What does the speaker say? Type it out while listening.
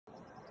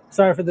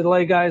Sorry for the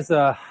delay, guys.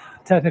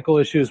 Technical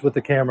issues with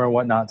the camera and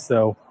whatnot,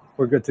 so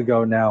we're good to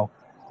go now.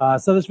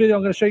 So this video,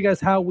 I'm going to show you guys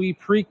how we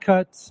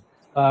pre-cut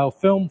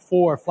film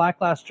for flat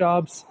glass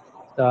jobs.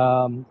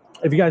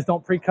 If you guys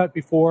don't pre-cut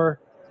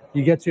before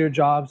you get to your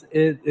jobs,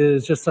 it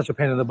is just such a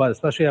pain in the butt,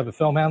 especially if you have a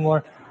film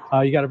handler.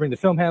 You got to bring the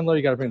film handler,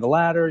 you got to bring the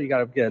ladder, you got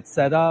to get it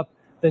set up,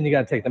 then you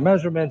got to take the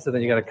measurements, and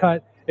then you got to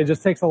cut. It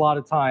just takes a lot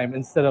of time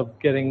instead of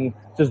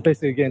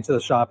basically getting to the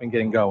shop and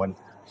getting going.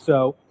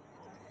 So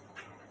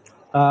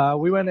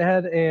we went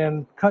ahead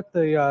and cut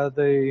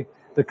the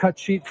cut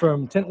sheet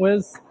from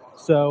TintWiz.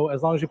 So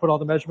as long as you put all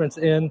the measurements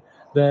in,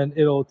 then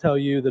it'll tell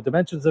you the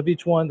dimensions of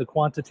each one, the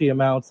quantity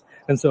amounts,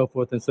 and so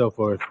forth and so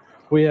forth.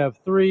 We have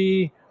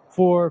 3,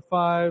 4,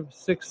 5,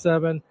 6,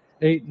 7,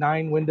 8,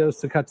 9 windows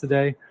to cut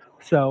today.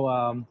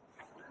 So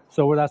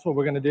that's what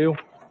we're going to do.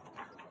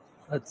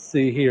 Let's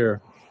see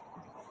here,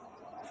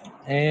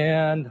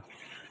 and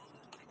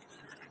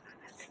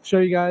show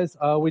you guys.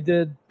 We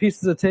did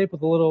pieces of tape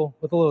with a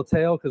little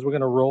tail because we're going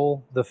to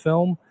roll the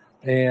film,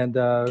 and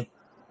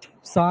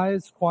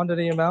size,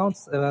 quantity,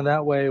 amounts, and then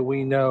that way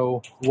we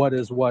know what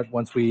is what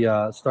once we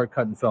start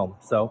cutting film.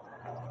 So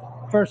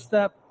first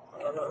step,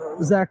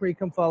 Zachary,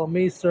 come follow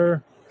me,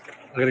 sir.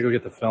 I gotta go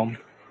get the film.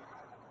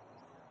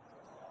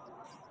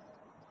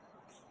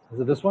 Is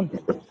it this one?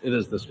 It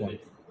is this one.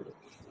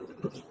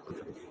 The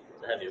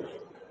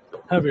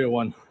heavier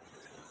one.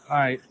 All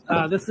right,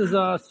 this is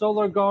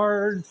Solar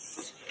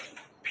Guard's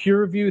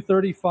Pure View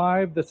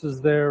 35. This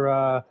is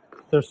their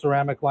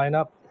ceramic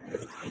lineup.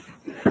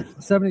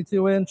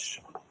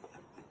 72-inch,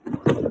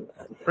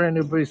 brand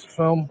new piece of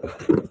film.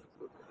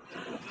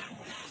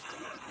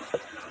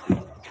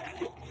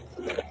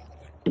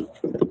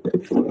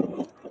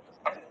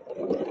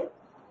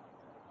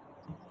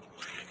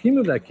 Can you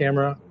move that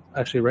camera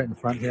actually right in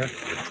front here?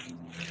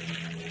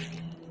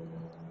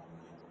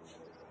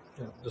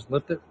 Yeah, just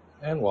lift it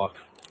and walk.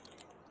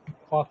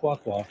 Walk,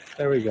 walk, walk.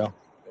 There we go.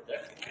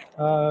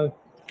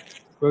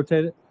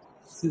 Rotate it.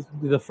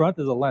 The front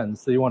is a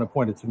lens, so you want to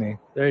point it to me.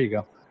 There you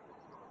go.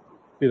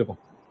 Beautiful.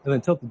 And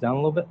then tilt it down a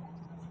little bit.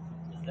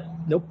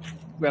 Nope.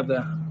 Grab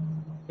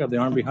the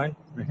arm behind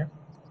right here.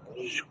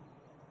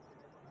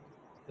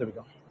 There we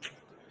go.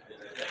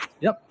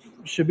 Yep,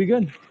 should be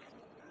good.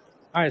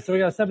 All right, so we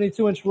got a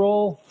 72-inch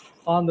roll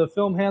on the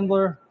film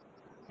handler,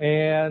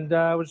 and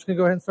we're just gonna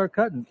go ahead and start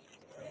cutting.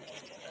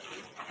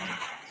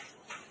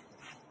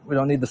 We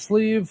don't need the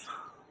sleeve.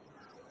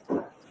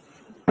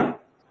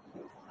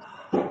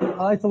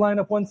 I like to line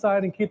up one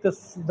side and keep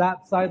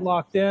that side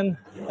locked in,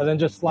 and then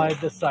just slide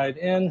this side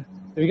in.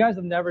 If you guys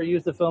have never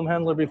used a film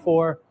handler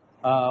before,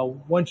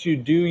 once you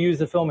do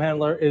use a film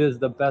handler, it is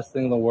the best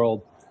thing in the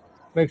world.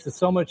 Makes it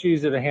so much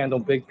easier to handle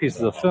big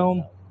pieces of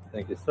film.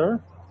 Thank you,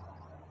 sir.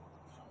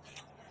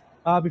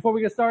 Before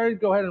we get started,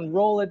 go ahead and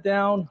roll it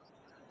down.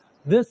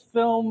 This is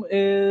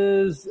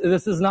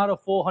not a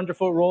full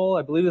 100-foot roll.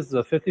 I believe this is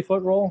a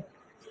 50-foot roll.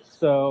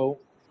 So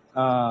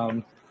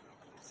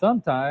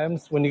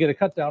sometimes when you get a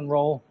cut down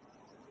roll,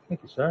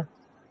 thank you, sir,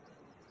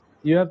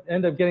 you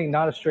end up getting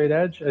not a straight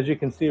edge, as you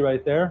can see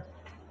right there.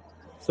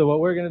 So what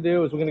we're going to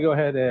do is we're going to go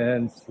ahead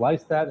and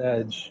slice that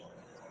edge.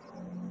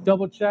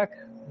 Double check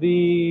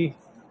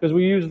because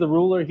we use the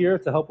ruler here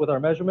to help with our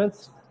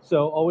measurements.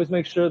 So always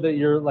make sure that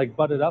you're like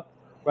butted up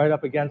right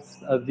up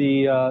against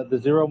the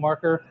zero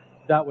marker.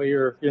 That way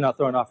you're not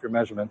throwing off your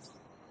measurements.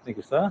 Thank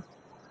you, sir.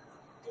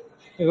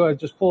 You go ahead and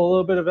just pull a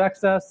little bit of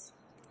excess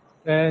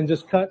and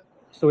just cut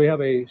so we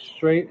have a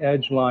straight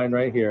edge line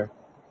right here.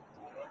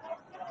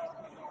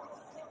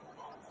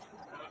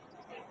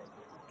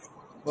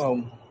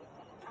 Boom.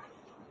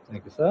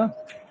 Thank you, sir.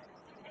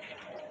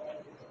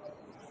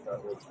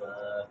 Start with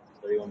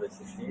 31 by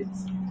 68.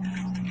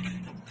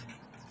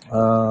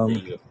 So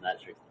you go from that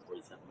straight to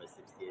 47 by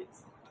 68.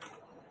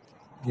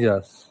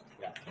 Yes.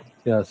 Yeah.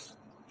 Yes.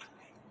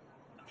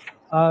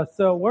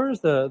 So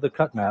where's the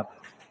cut map?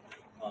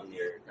 On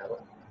your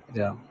tablet.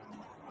 Yeah.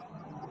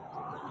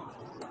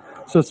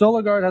 So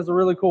SolarGuard has a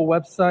really cool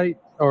website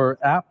or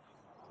app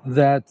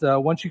that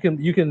once you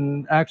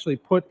can actually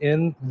put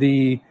in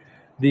the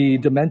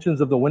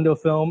dimensions of the window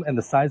film and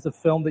the size of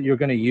film that you're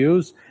going to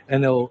use,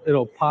 and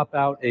it'll pop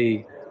out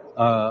a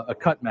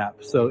cut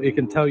map. So it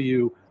can tell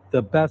you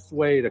the best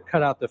way to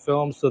cut out the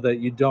film so that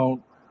you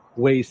don't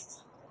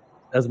waste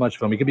as much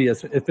film. You can be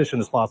as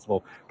efficient as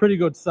possible. Pretty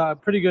good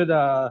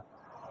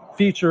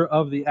feature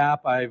of the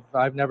app.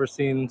 I've never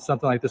seen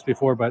something like this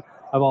before, but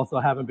I've also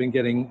haven't been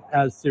getting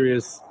as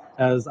serious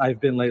as I've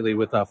been lately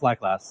with flat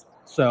glass.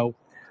 So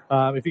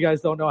if you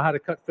guys don't know how to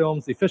cut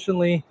films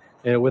efficiently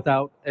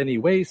without any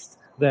waste,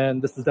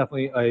 then this is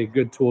definitely a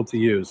good tool to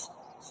use.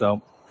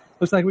 So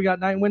looks like we got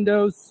 9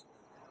 windows.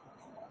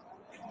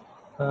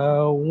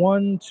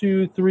 1,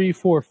 2, 3,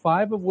 4,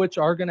 5 of which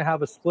are going to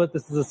have a split.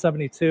 This is a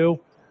 72.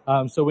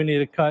 So we need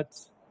to cut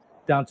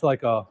down to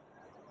like a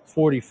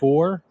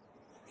 44,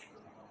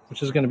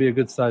 which is going to be a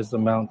good sized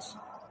amount.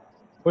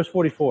 Where's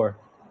 44?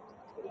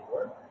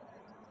 44.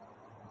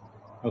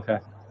 Okay.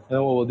 And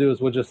then what we'll do is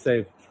we'll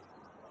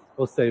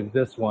save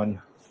this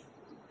one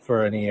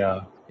for any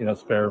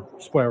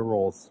spare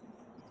rolls.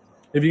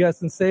 If you guys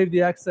can save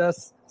the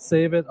excess,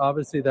 save it.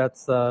 Obviously,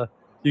 that's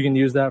you can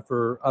use that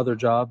for other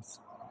jobs.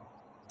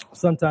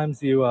 Sometimes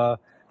there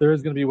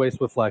is going to be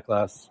waste with flat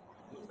glass.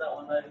 What's that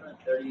one measurement?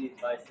 30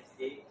 by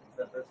 68? Is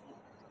that first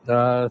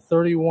one?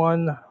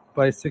 31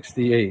 by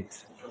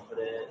 68. Put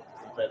it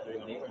at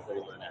 31.8 or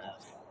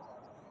 31.5?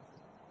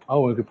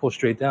 Oh, we could pull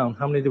straight down.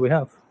 How many do we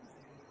have?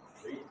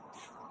 3?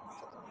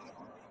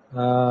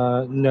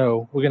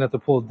 No, we're gonna have to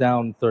pull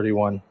down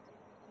 31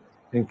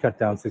 and cut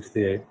down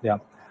 68. Yeah.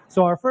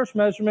 So our first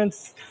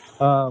measurements,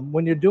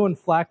 when you're doing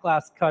flat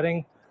glass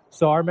cutting,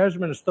 so our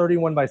measurement is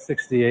 31 by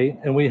 68,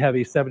 and we have a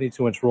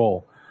 72-inch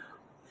roll.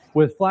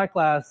 With flat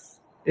glass,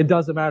 it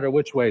doesn't matter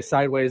which way,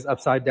 sideways,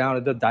 upside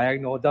down,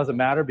 diagonal, it doesn't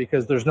matter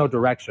because there's no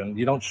direction.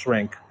 You don't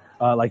shrink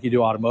like you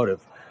do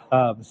automotive.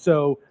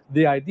 So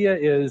the idea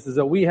is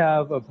that we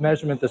have a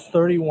measurement that's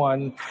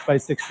 31 by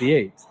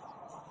 68.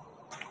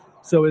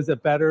 So is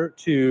it better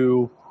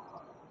to,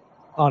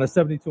 on a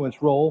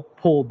 72-inch roll,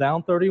 pull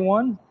down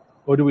 31,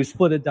 or do we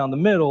split it down the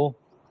middle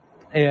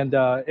and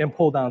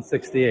pull down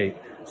 68?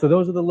 So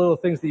those are the little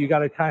things that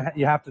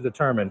you have to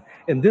determine.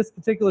 In this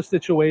particular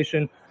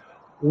situation,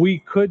 we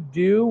could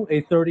do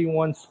a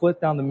 31 split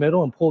down the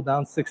middle and pull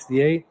down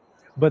 68,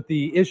 but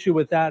the issue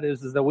with that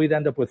is that we'd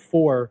end up with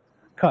 4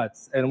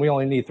 cuts, and we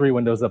only need 3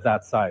 windows of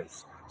that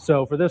size.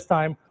 So for this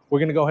time, we're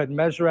going to go ahead and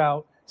measure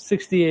out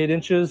 68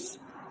 inches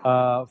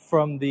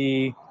from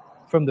the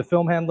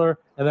film handler,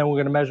 and then we're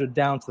going to measure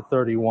down to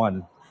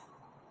 31.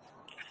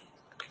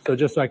 So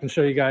just so I can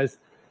show you guys,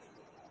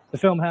 the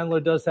film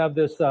handler does have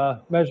this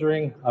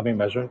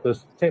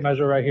this tape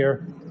measure right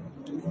here.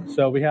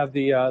 So we have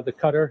the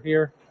cutter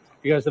here.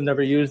 If you guys have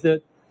never used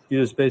it,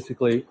 you just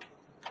basically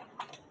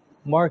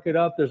mark it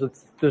up.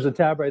 There's a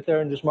tab right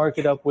there, and just mark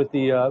it up with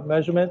the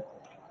measurement,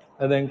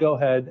 and then go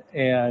ahead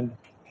and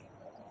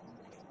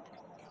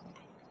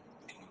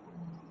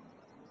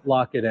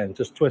lock it in.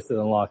 Just twist it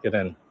and lock it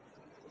in.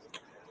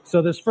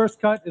 So this first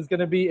cut is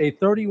going to be a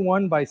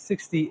 31 by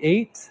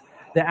 68.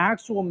 The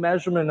actual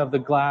measurement of the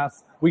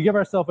glass, we give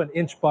ourselves an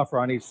inch buffer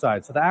on each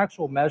side. So the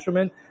actual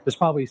measurement is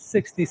probably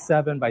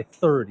 67 by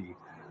 30.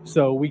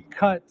 So we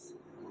cut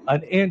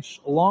an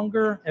inch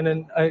longer, and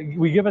then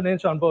we give an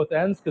inch on both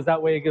ends because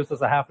that way it gives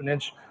us a ½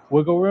 inch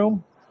wiggle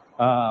room.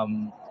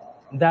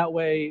 That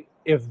way,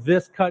 if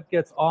this cut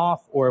gets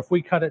off, or if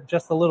we cut it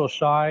just a little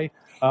shy,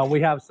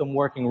 we have some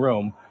working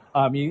room.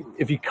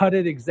 If you cut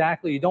it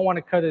exactly, you don't want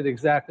to cut it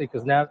exactly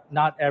because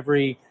not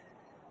every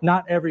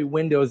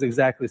window is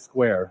exactly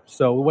square.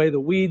 So the way that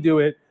we do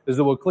it is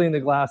that we'll clean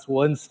the glass,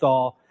 we'll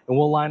install, and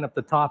we'll line up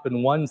the top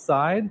in one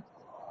side.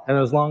 And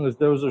as long as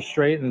those are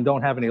straight and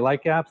don't have any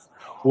light gaps,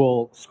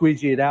 we'll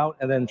squeegee it out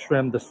and then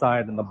trim the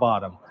side and the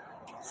bottom.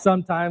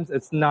 Sometimes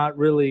it's not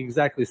really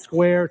exactly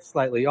square, it's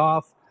slightly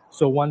off.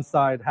 So one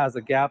side has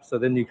a gap, so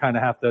then you kind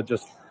of have to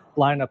just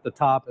line up the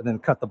top and then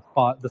cut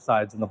the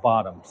sides and the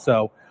bottom.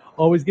 So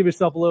always give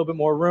yourself a little bit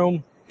more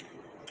room.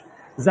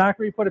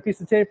 Zachary put a piece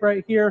of tape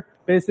right here.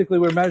 Basically,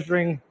 we're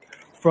measuring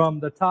from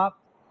the top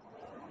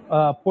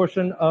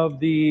portion of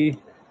the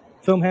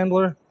film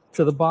handler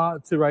to the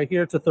bottom, to right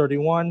here, to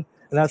 31,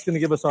 and that's going to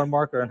give us our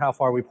marker and how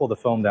far we pull the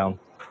film down.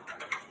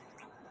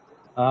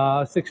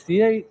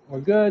 68, we're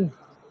good.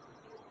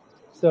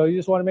 So you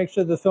just want to make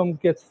sure the film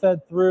gets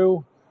fed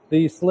through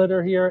the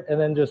slitter here, and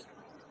then just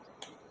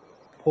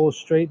pull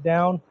straight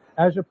down.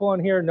 As you're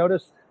pulling here,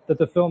 notice that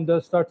the film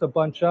does start to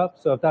bunch up.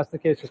 So if that's the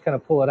case, just kind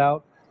of pull it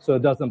out so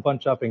it doesn't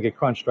bunch up and get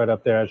crunched right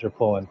up there as you're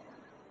pulling.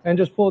 And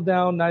just pull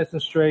down nice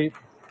and straight,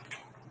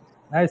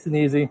 nice and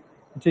easy,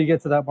 until you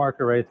get to that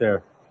marker right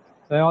there.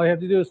 Then all you have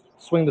to do is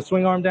swing the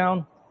swing arm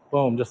down,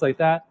 boom, just like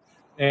that.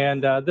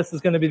 And this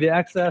is going to be the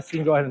excess. You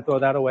can go ahead and throw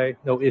that away.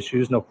 No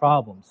issues, no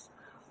problems.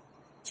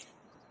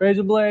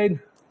 Razor blade,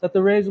 let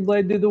the razor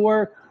blade do the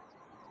work.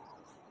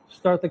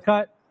 Start the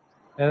cut.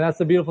 And that's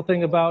the beautiful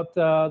thing about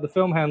the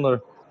film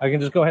handler. I can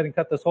just go ahead and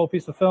cut this whole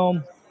piece of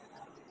film.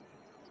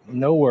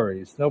 No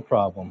worries, no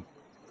problem.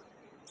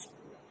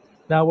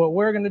 Now what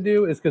we're going to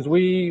do is, because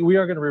we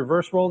are going to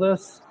reverse roll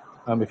this.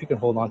 If you can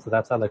hold on to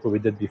that side like what we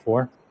did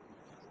before.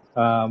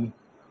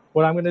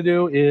 What I'm going to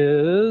do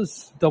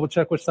is double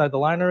check which side the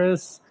liner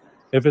is.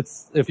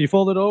 If you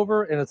fold it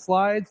over and it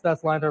slides,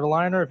 that's liner to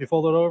liner. If you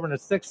fold it over and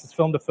it sticks, it's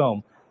film to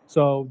film.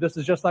 So this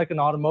is just like an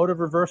automotive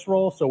reverse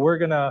roll. So we're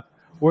gonna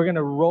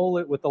roll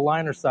it with the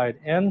liner side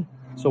in.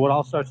 So what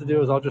I'll start to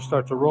do is I'll just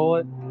start to roll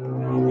it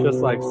just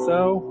like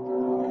so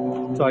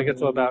until I get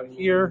to about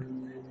here.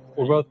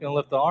 We're both going to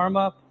lift the arm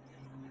up,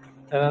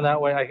 and then that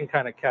way I can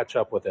kind of catch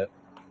up with it.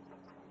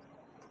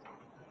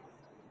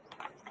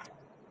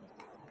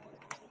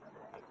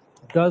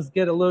 It does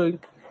get a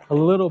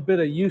little bit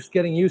of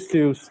getting used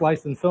to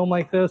slicing film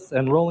like this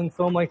and rolling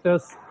film like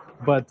this,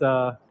 but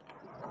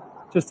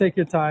just take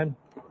your time,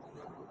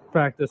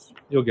 practice,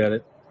 you'll get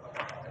it.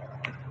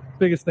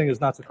 Biggest thing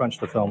is not to crunch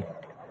the film.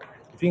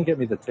 If you can get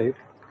me the tape,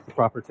 the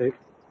proper tape.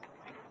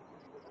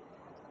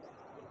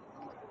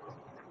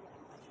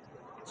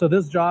 So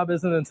this job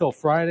isn't until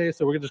Friday,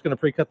 so we're just going to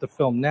pre-cut the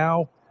film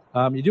now.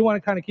 You do want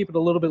to kind of keep it a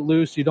little bit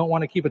loose. You don't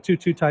want to keep it too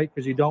tight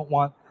because you don't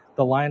want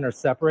the liner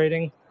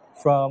separating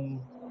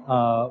from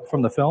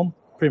the film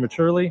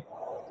prematurely.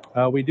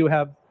 We do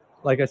have,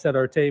 like I said,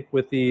 our tape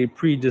with the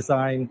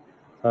pre-designed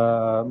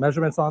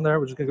measurements on there.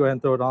 We're just gonna go ahead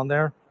and throw it on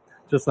there,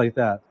 just like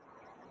that.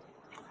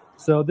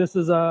 So this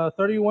is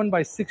 31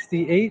 by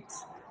 68,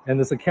 and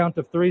this is a count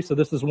of 3. So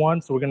this is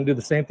 1. So we're gonna do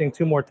the same thing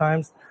 2 more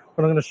times.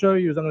 What I'm gonna show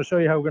you is I'm gonna show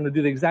you how we're gonna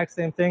do the exact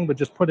same thing, but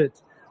just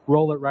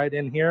roll it right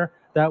in here.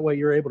 That way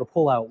you're able to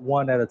pull out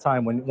one at a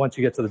time once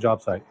you get to the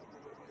job site.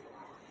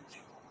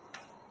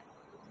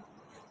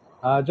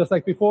 Just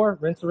like before,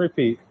 rinse and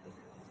repeat.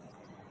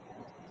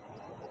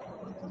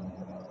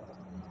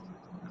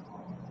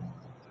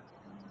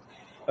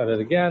 Cut it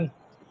again.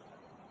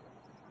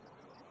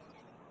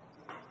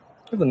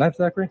 Here's a knife,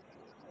 Zachary.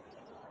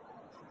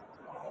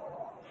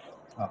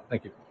 Oh,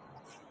 thank you.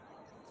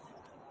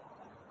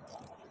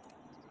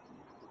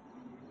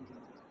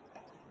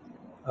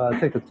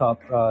 Take the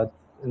top,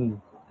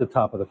 in the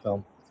top of the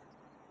film.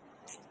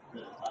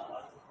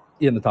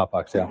 In the top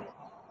box, yeah.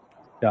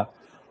 Yeah.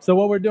 So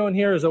what we're doing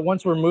here is that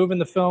once we're moving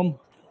the film,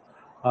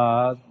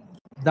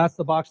 that's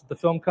the box that the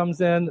film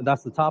comes in.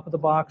 That's the top of the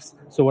box.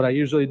 So what I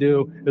usually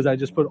do is I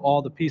just put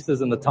all the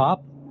pieces in the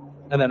top,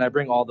 and then I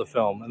bring all the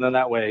film. And then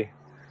that way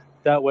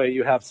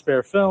you have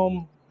spare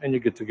film, and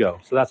you're good to go.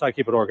 So that's how I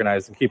keep it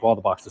organized and keep all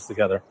the boxes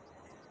together.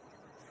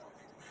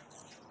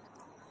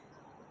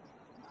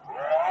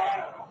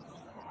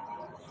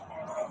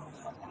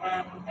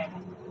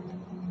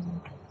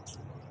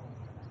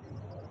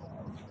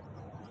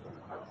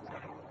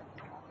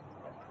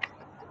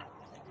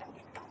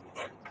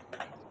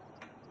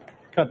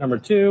 Cut number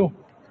 2.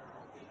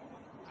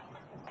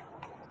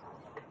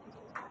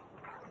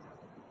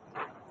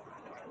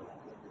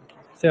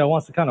 See how it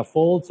wants to kind of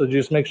fold, so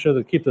just make sure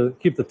to keep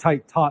the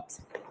tight taut,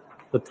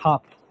 the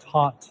top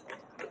taut.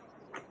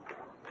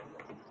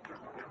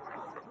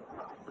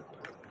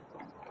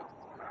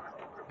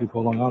 Keep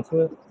holding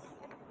onto it,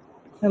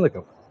 and let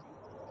go.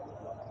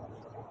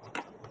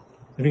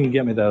 If you can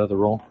get me that other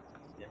roll.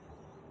 Yeah.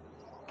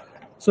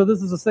 So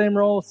this is the same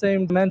roll,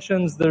 same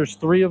dimensions. There's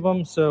 3 of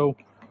them, so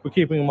we're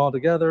keeping them all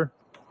together.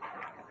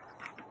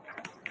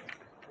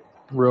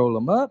 Roll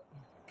them up.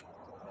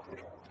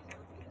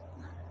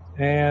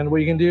 And what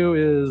you can do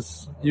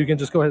is you can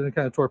just go ahead and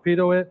kind of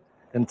torpedo it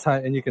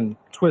and you can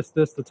twist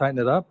this to tighten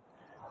it up.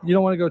 You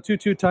don't want to go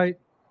too tight,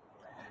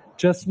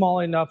 just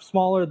small enough,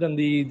 smaller than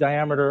the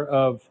diameter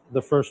of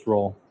the first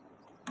roll.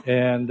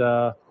 And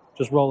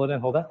just roll it in,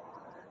 hold that.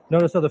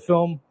 Notice how the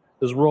film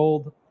is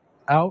rolled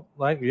out,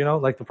 like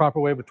the proper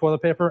way with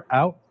toilet paper,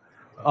 out,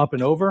 up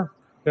and over.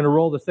 I'm gonna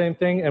roll the same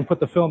thing and put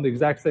the film the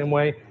exact same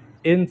way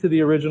into the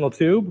original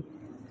tube.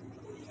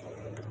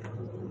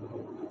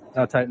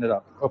 Now tighten it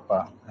up.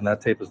 Opa, and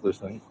that tape is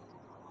loosening.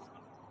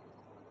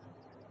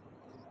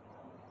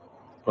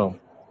 Boom.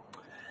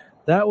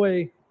 That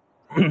way,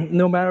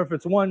 no matter if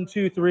it's 1,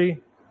 2, 3,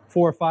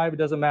 4, 5, it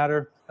doesn't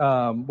matter.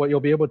 What you'll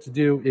be able to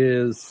do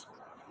is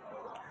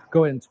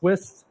go ahead and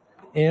twist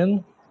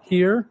in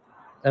here,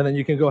 and then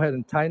you can go ahead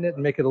and tighten it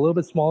and make it a little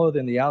bit smaller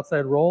than the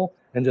outside roll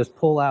and just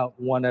pull out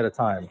one at a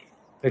time.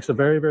 Makes it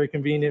very, very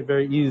convenient,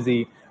 very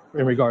easy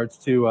in regards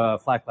to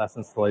flat glass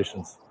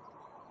installations.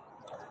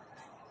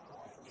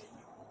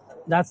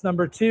 That's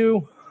number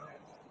 2.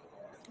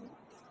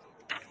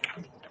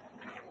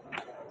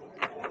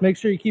 Make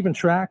sure you're keeping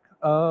track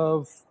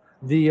of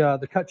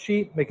the cut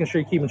sheet, making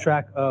sure you're keeping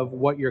track of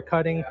what you're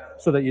cutting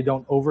so that you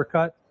don't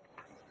overcut.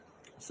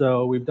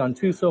 So we've done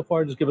 2 so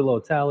far. Just give it a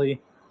little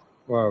tally.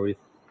 Where are we?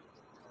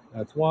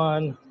 That's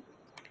 1.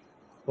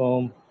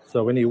 Boom.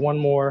 So we need 1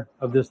 more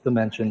of this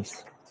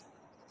dimensions.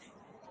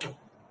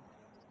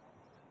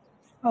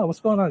 Oh,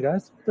 what's going on,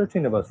 guys?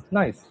 13 of us.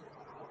 Nice.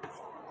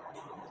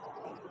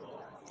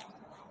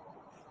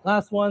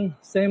 Last one,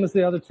 same as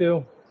the other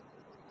 2.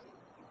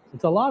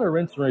 It's a lot of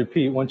rinse and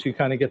repeat once you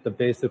kind of get the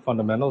basic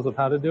fundamentals of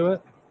how to do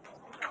it.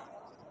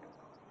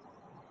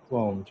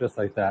 Boom, just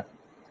like that.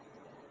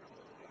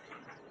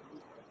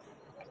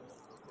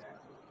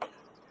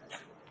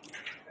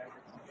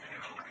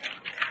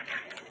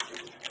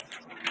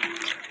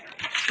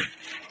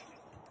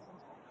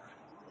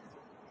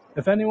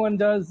 If anyone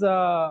knows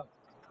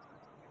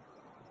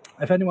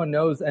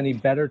any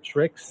better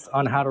tricks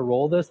on how to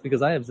roll this,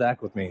 because I have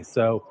Zach with me,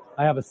 so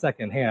I have a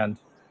second hand.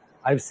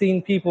 I've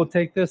seen people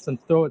take this and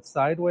throw it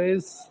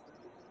sideways,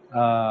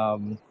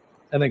 and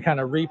then kind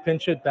of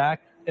re-pinch it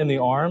back in the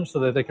arm so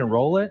that they can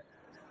roll it.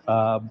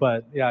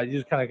 But yeah, you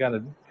just kind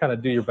of gotta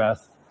do your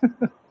best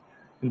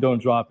and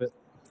don't drop it.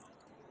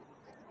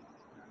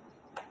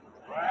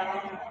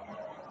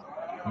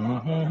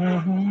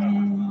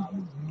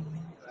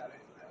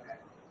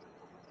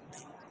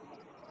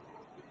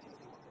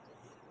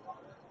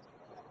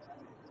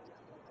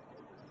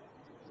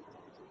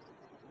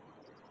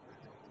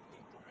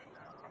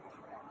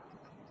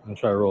 I'm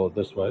try to roll it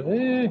this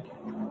way.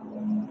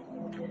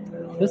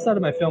 This side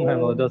of my film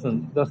handle, it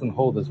doesn't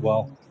hold as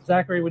well.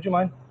 Zachary, would you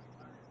mind?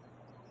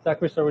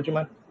 Zachary, sir, would you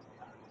mind?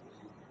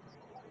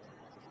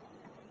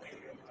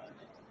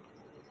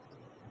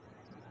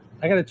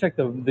 I got to check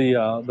the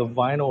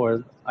vinyl,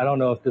 or I don't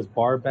know if this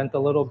bar bent a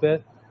little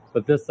bit,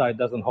 but this side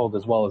doesn't hold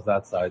as well as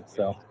that side.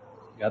 So,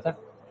 you got that?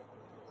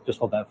 Just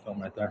hold that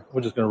film right there.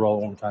 We're just going to roll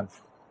it one more time.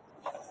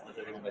 The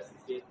 31 by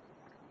 68?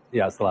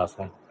 Yeah, it's the last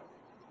one.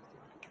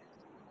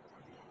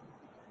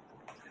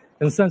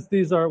 And since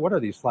these are, what are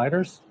these,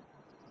 sliders?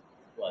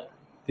 What?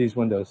 These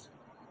windows.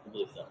 I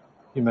believe so.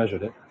 You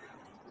measured it.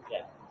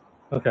 Yeah.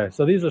 Okay,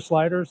 so these are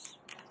sliders,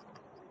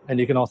 and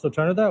you can also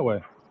turn it that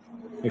way.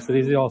 Makes it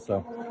easy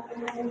also.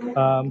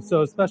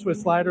 So especially with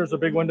sliders or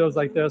big windows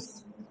like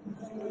this,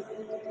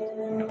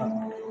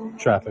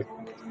 traffic.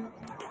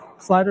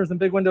 Sliders and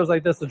big windows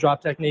like this, the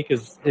drop technique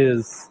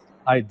is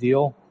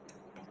ideal.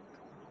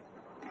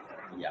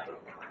 Yeah.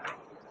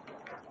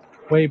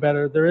 Way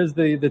better. There is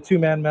the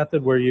two-man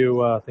method where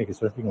you, thank you,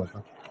 sir. You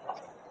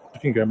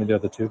can grab me the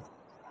other two.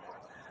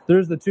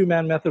 There's the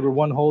two-man method where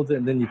one holds it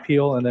and then you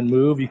peel and then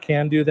move. You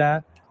can do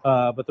that,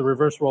 but the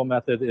reverse roll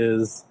method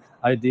is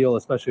ideal,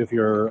 especially if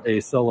you're a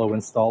solo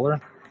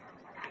installer.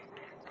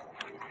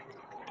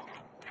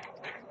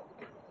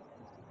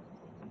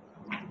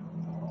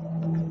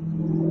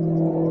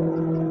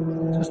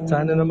 Just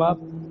tightening them up,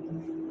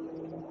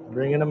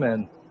 bringing them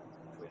in.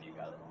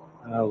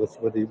 Which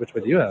way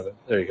do you have it?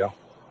 There you go.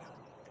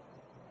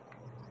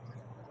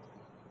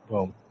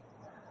 Boom.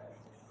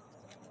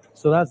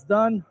 So that's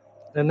done.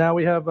 And now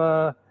we have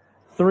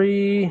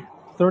 3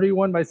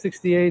 31 by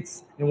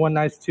 68s in one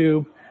nice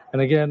tube.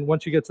 And again,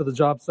 once you get to the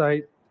job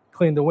site,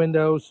 clean the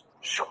windows,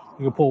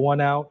 you can pull one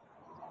out,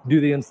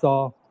 do the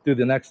install, do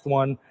the next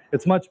one.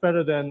 It's much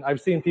better than, I've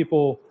seen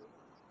people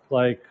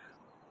like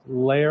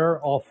layer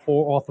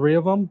all three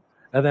of them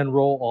and then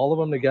roll all of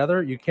them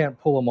together. You can't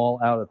pull them all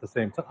out at the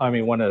same time. I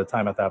mean, one at a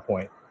time at that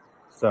point.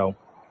 So,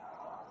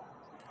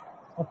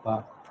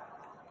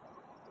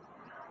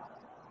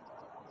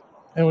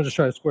 and we'll just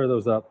try to square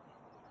those up.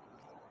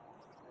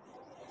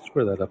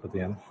 Square that up at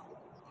the end.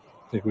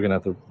 I think we're gonna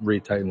have to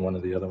retighten one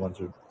of the other ones,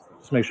 or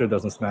just make sure it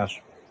doesn't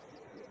smash.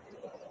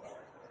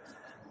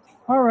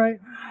 All right,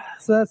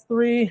 so that's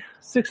 3,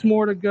 6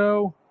 more to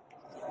go.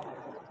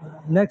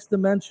 Next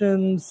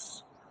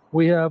dimensions,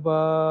 we have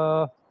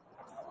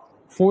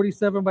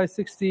 47 by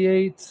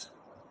 68,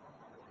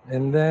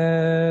 and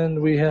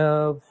then we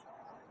have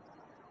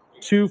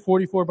 2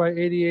 44 by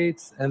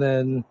 88s, and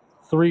then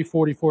 3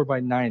 44 by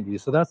 90.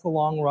 So that's the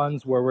long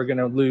runs where we're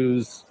gonna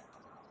lose.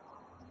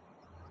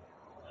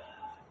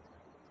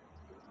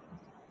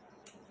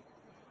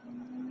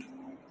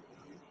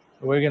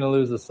 We're going to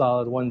lose a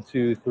solid 1,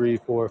 2, 3,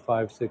 4,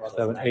 5, 6,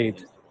 7,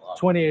 8,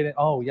 28.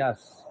 Oh,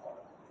 yes.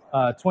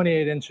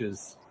 28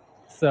 inches.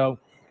 So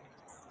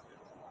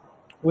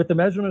with the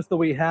measurements that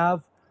we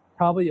have,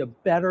 probably a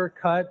better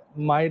cut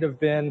might have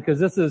been, because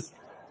this is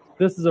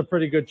a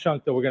pretty good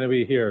chunk that we're going to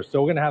be here. So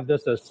we're going to have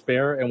this as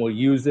spare, and we'll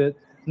use it,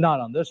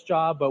 not on this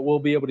job, but we'll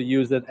be able to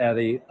use it at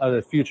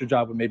a future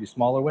job with maybe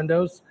smaller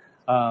windows.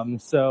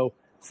 So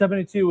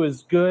 72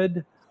 is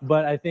good,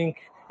 but I think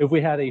if we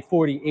had a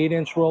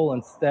 48-inch roll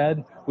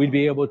instead, we'd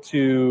be able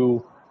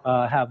to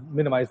have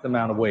minimized the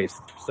amount of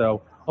waste.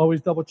 So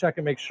always double check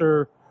and make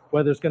sure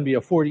whether it's going to be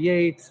a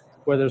 48,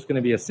 whether it's going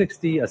to be a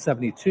 60, a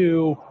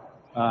 72,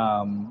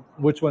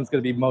 which one's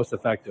going to be most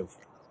effective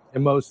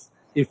and most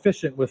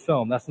efficient with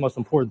film. That's the most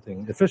important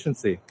thing,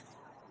 efficiency.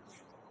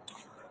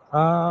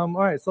 All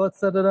right, so let's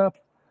set it up.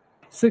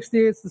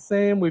 68 is the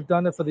same. We've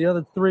done it for the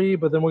other 3,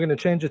 but then we're going to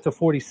change it to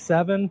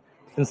 47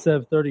 instead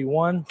of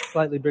 31,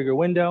 slightly bigger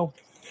window.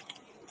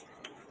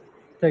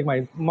 Take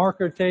my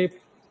marker tape,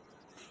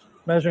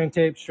 measuring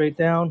tape straight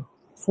down,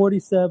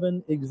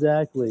 47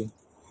 exactly.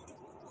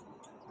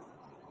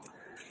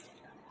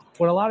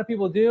 What a lot of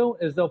people do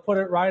is they'll put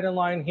it right in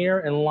line here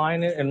and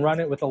line it and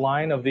run it with the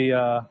line of the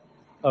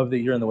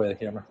you're in the way of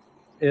the camera,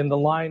 in the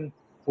line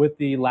with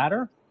the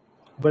ladder,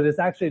 but it's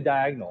actually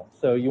diagonal.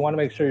 So you want to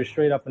make sure you're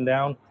straight up and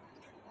down.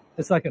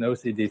 It's like an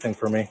OCD thing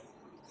for me.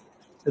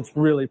 It's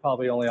really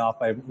probably only off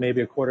by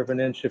maybe 1/4 of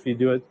an inch if you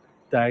do it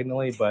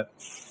diagonally, but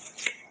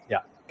yeah.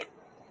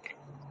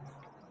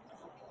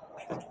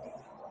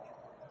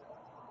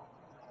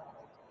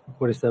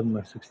 $47 by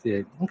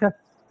 $68. Okay.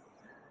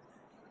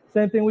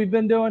 Same thing we've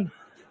been doing.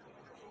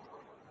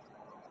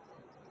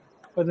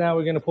 But now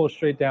we're going to pull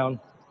straight down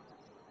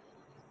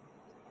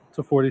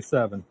to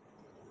 47.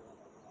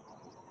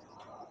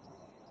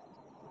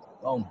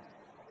 Boom.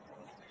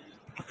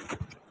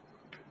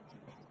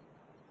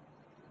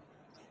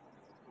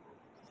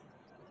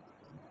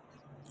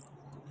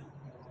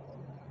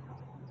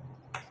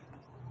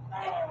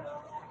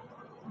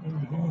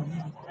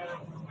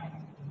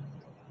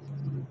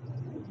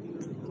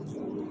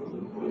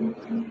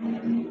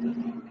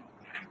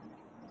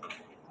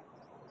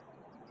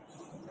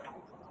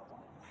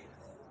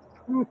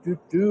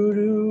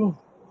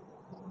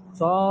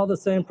 It's all the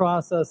same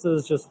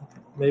processes, just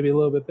maybe a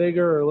little bit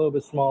bigger or a little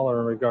bit smaller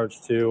in regards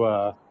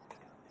to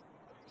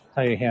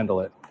how you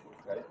handle it.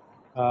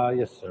 Ready?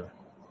 Yes, sir.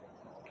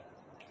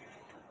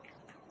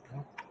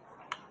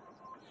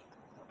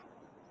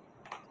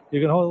 You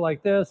can hold it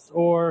like this,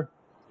 or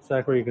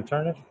exactly where you can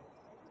turn it.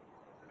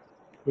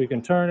 we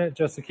can turn it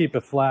just to keep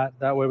it flat.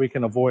 That way we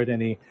can avoid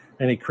any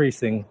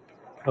creasing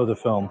of the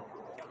film.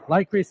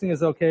 Light creasing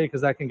is okay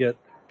because that can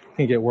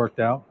get worked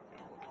out.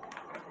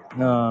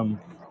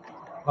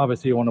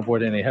 Obviously you want to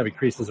avoid any heavy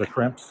creases or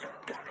crimps.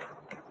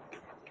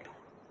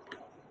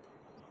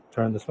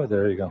 Turn this way.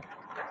 There you go.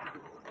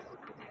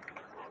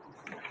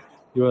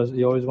 You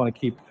always want to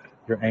keep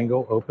your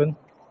angle open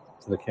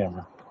to the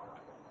camera.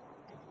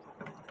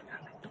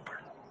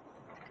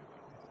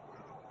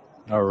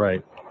 All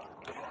right.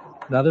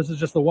 Now this is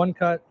just the one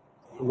cut,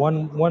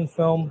 one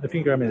film. If you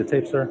can grab me the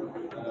tape, sir.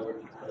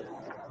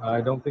 I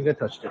don't think I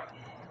touched it.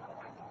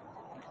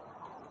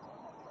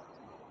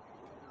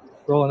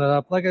 Rolling it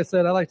up. Like I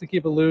said, I like to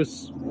keep it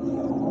loose.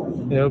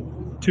 You know,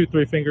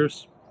 2-3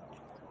 fingers.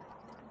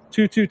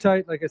 Too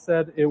tight, like I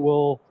said,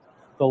 the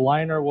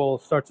liner will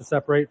start to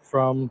separate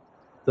from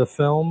the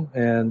film,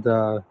 and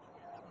I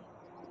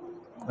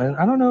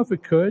don't know if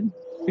it could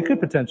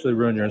potentially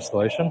ruin your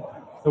installation.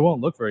 It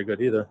won't look very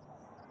good either.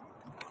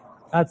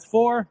 That's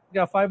 4. You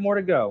got 5 more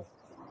to go.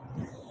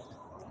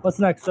 What's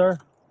next, sir?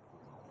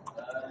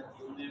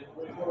 You do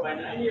 44 by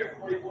 90 or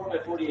 44 by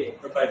 48?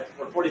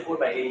 Or 44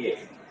 by 88?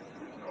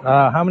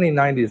 How many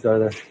 90s are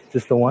there?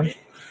 Just the one?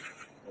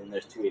 And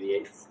there's 2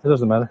 88s. It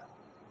doesn't matter.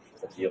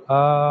 It's up to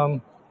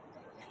you.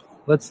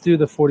 Let's do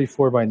the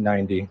 44 by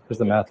 90 because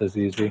the math is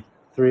easy.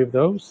 3 of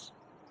those?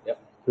 Yep.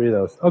 3 of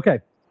those. Okay.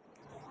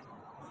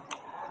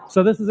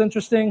 So this is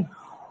interesting.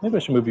 Maybe I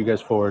should move you guys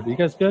forward. Are you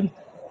guys good?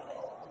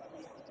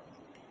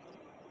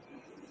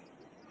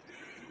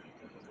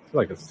 I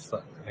feel like it's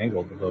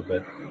angled a little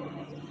bit.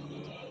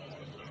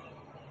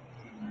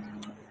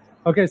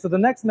 Okay, so the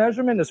next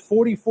measurement is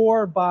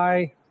 44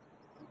 by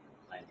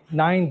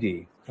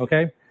 90.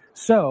 Okay,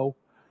 so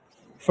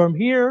from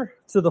here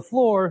to the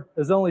floor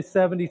is only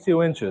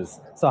 72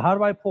 inches. So how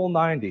do I pull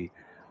 90?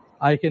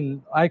 I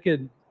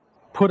could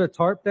put a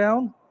tarp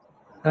down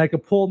and I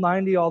could pull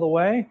 90 all the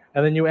way,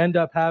 and then you end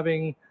up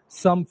having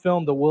some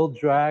film that will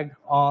drag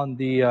on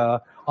the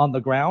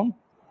ground,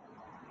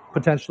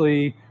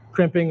 potentially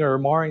crimping or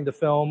marring the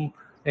film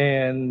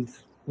and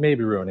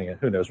maybe ruining it.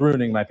 Who knows?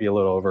 Ruining might be a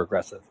little over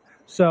aggressive.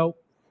 So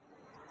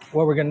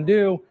what we're going to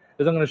do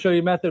is I'm going to show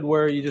you a method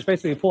where you just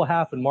basically pull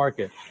half and mark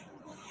it.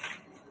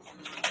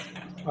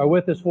 Our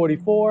width is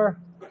 44.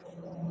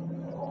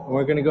 And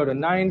we're going to go to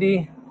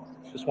 90.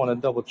 Just want to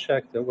double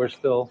check that we're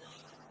still,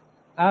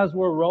 as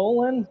we're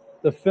rolling,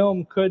 the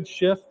film could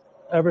shift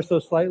ever so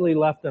slightly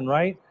left and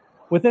right.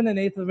 Within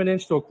 1/8 of an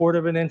inch to 1/4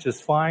 of an inch is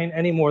fine.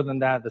 Any more than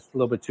that, that's a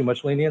little bit too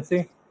much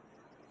leniency.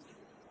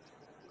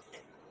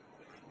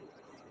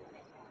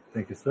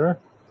 Thank you, sir.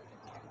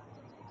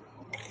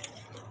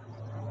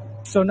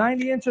 So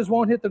 90 inches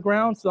won't hit the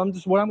ground. So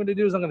what I'm going to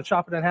do is I'm going to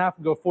chop it in half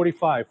and go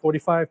 45.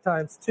 45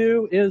 times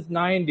 2 is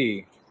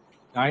 90.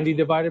 90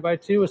 divided by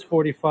 2 is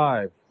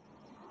 45.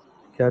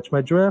 Catch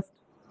my drift?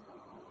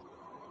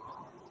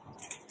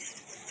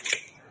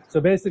 So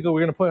basically,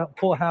 we're going to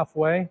pull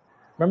halfway.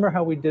 Remember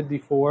how we did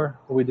before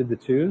when we did the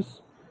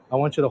 2s? I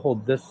want you to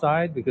hold this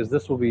side because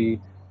this will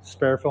be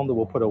spare film that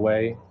we'll put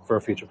away for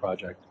a future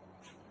project.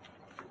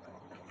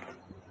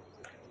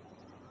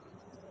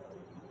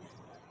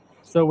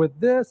 So with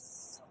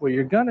this, what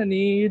you're gonna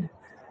need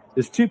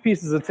is 2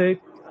 pieces of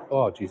tape.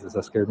 Oh, Jesus,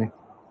 that scared me.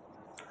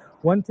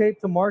 1 tape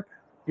to mark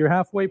your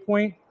halfway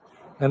point,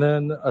 and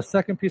then a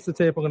second piece of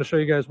tape. I'm gonna show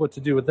you guys what to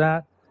do with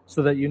that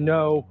so that you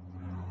know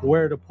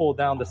where to pull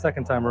down the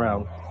second time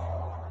around.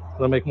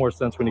 It'll make more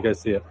sense when you guys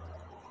see it.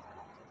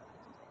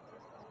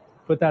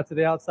 Put that to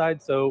the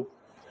outside so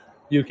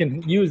you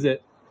can use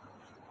it.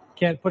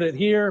 Can't put it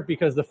here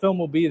because the film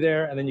will be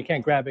there, and then you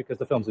can't grab it because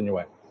the film's in your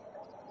way.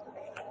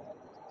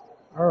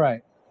 All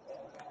right.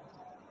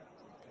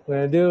 What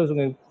I'm going to do is I'm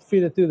going to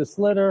feed it through the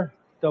slitter,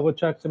 double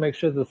check to make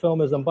sure that the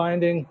film is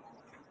unbinding.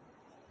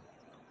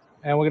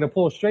 And we're going to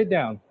pull straight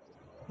down,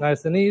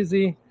 nice and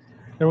easy.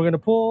 And we're going to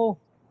pull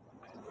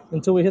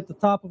until we hit the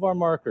top of our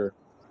marker.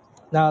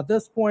 Now at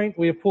this point,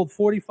 we have pulled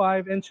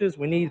 45 inches.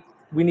 We need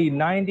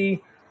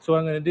 90. So what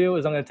I'm going to do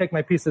is I'm going to take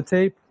my piece of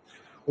tape.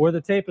 Where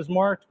the tape is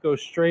marked, go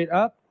straight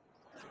up.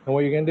 And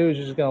what you're going to do is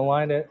you're just going to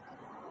line it.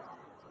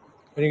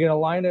 And you're going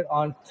to line it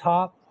on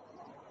top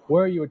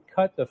where you would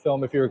cut the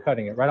film if you were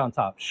cutting it, right on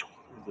top.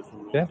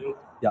 Okay?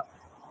 Yeah.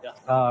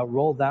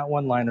 Roll that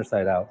one liner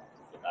side out.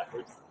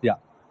 Backwards? Yeah.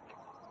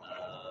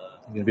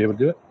 You gonna be able to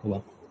do it? Hold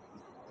on.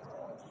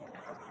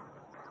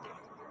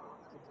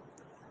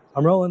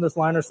 I'm rolling this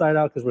liner side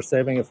out because we're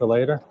saving it for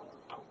later.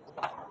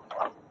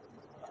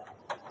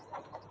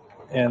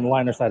 And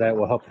liner side out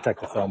will help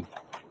protect the film.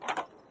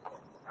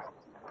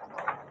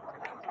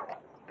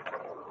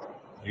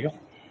 There you go.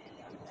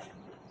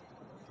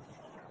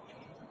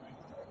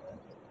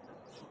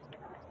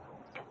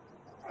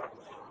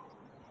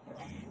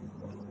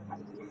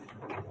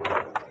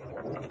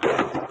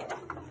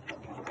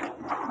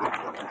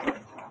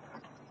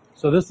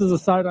 So this is the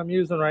side I'm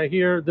using right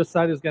here. This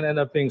side is going to end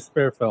up being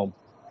spare film.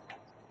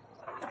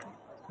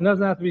 It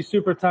doesn't have to be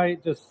super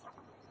tight, just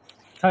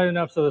tight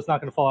enough so it's not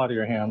going to fall out of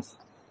your hands.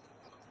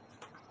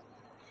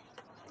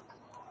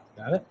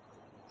 Got it?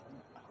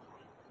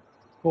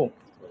 Cool.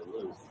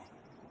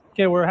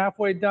 Okay, we're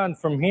halfway done.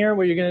 From here,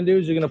 what you're going to do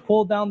is you're going to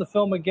pull down the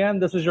film again.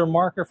 This is your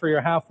marker for your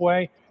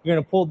halfway. You're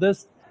going to pull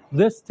this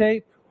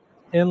tape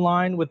in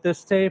line with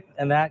this tape,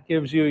 and that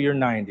gives you your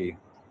 90.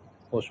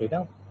 Pull straight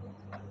down.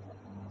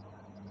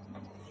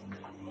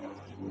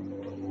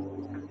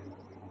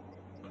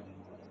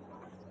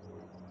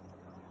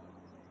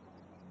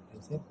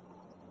 Easy.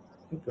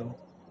 Keep going.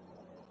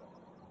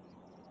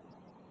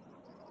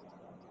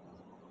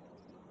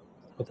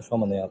 Put the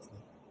film on the outside.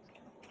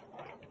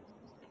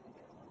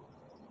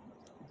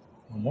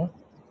 One more.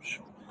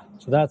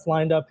 So that's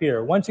lined up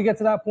here. Once you get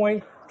to that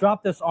point,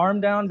 drop this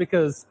arm down,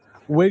 because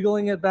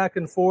wiggling it back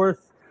and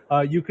forth,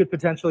 you could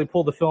potentially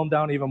pull the film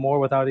down even more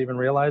without even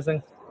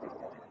realizing.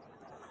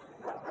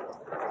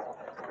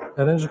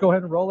 And then just go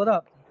ahead and roll it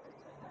up.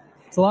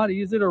 It's a lot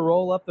easier to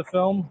roll up the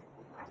film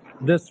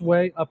this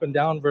way, up and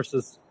down,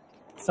 versus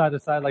side to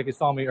side like you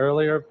saw me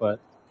earlier,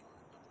 but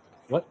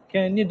what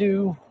can you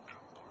do?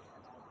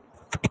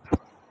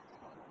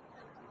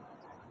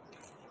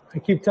 I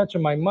keep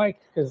touching my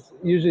mic because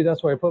usually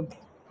that's where I put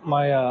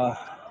my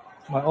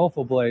my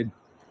offal blade.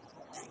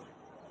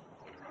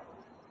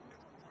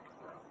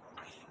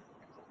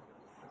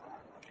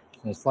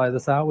 I'm gonna slide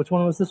this out. Which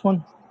one was this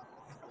one?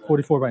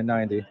 44 by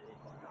 90.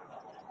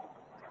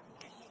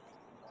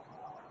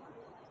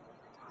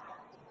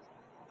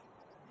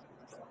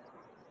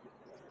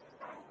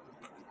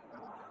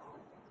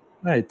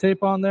 All right,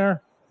 tape on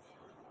there.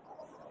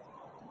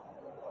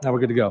 Now we're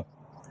good to go.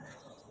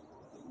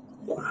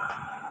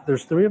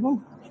 There's 3 of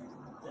them?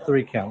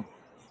 3 count.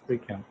 3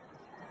 count.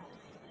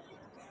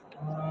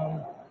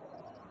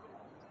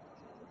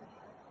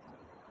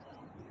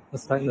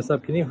 Let's tighten this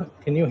up.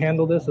 Can you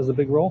handle this as a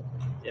big roll?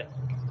 Yeah.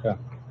 Okay.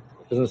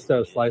 Because instead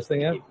of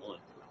slicing it,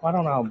 I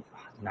don't know,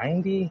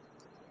 90?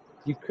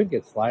 You could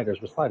get sliders,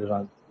 but sliders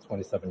aren't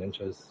 27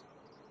 inches.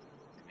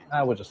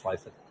 I would just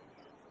slice it.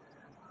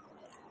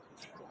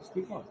 Just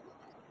keep going.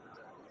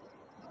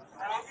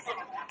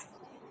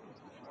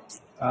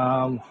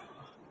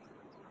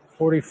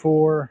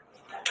 44,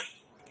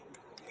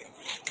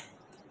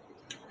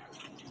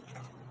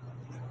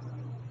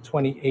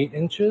 28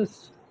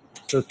 inches,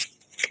 so it's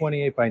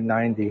 28 by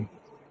 90.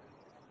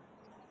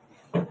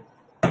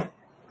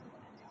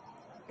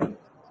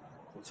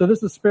 So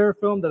this is spare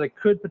film that I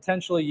could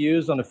potentially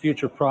use on a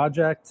future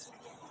project.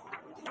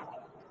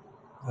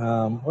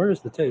 Where is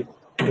the tape?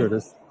 Here it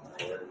is.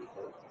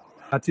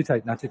 Not too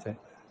tight, not too tight.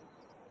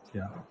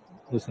 Yeah,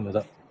 loosen it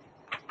up.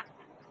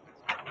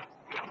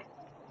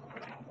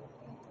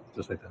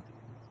 Just like that.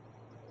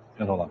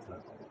 And hold on to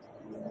that.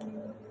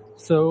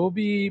 So it'll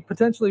be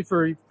potentially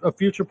for a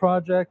future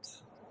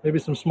project, maybe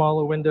some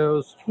smaller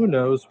windows. Who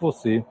knows? We'll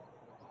see.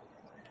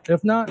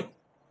 If not,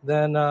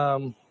 then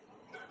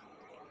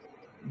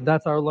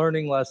that's our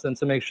learning lesson,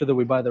 to make sure that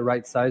we buy the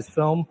right size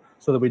film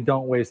so that we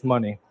don't waste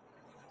money.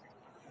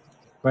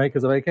 Right?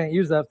 Because if I can't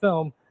use that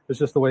film, it's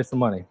just a waste of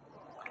money.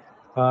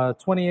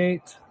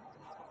 28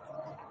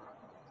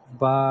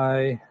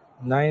 by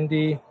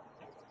 93.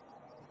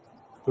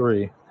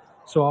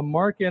 So I'm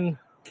marking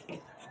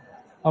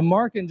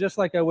just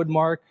like I would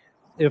mark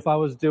if I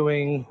was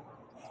doing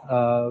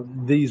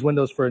these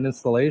windows for an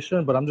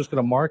installation, but I'm just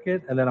going to mark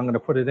it, and then I'm going to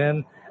put it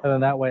in, and then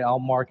that way I'll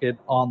mark it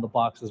on the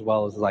box as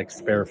well as like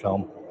spare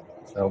film.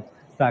 So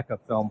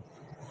backup film.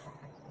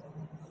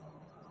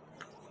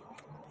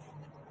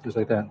 Just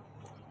like that.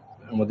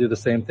 And we'll do the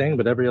same thing,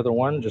 but every other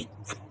one, just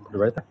put it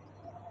right there.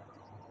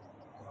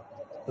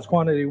 That's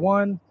quantity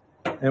 1,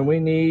 and we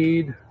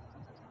need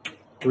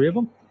 3 of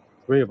them.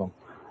 3 of them.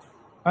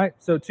 All right,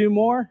 so 2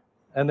 more,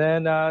 and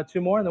then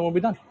 2 more, and then we'll be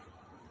done.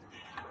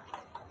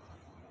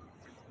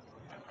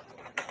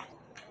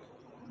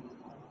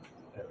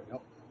 There we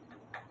go.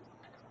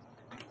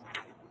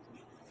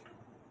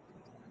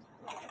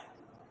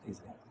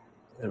 Easy.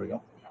 There we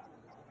go.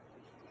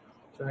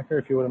 Jacker,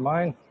 if you wouldn't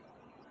mind.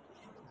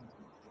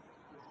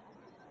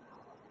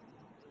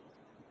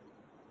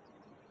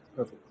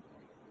 Perfect.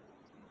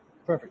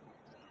 Perfect.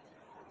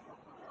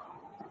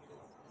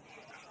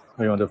 What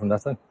do you want to do from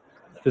that side?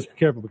 Just be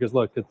careful, because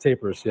look, it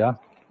tapers, yeah?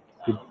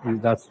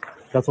 That's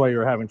why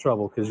you're having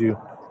trouble, because you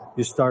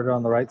started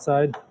on the right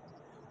side.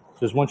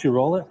 Just once you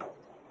roll it,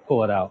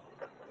 pull it out.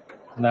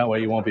 And that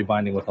way you won't be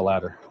binding with the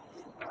ladder.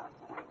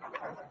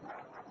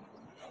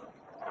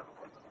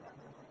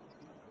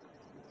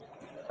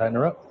 Tighten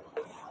her up.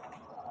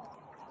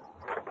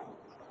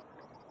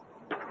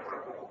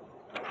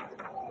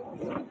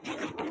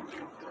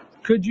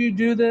 Could you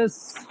do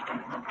this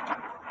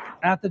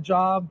at the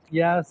job?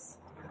 Yes,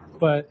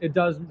 but it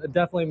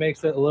definitely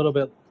makes it a little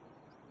bit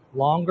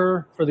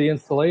longer for the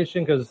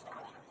installation, because,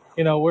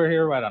 you know, we're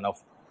here, I don't know,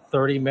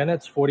 30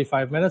 minutes,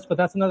 45 minutes, but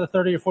that's another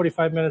 30 or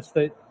 45 minutes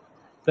that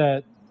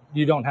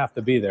you don't have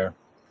to be there.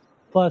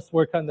 Plus,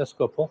 we're cutting this,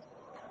 go pull.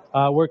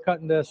 We're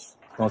cutting this,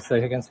 don't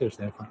stay against here,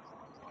 stay in front.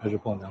 As you're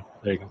pulling down,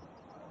 there you go.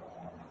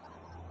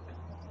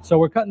 So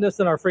we're cutting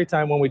this in our free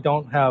time when we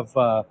don't have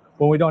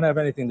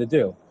anything to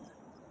do.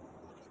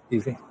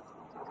 Easy.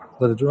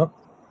 Let it drop.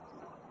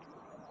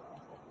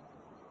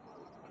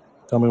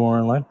 Tell me when we're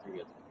in line.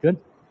 Good.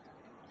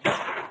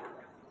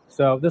 So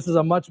So this is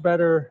a much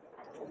better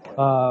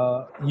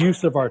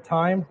use of our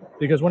time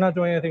because we're not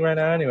doing anything right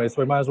now anyway,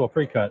 so we might as well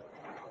pre-cut.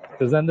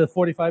 Because then the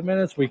 45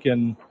 minutes, we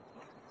can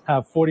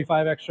have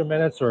 45 extra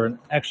minutes or an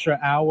extra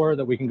hour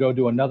that we can go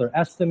do another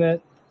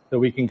estimate, that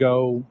we can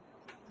go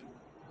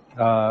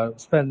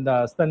spend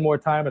more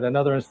time at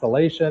another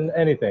installation,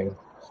 anything.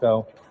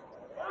 So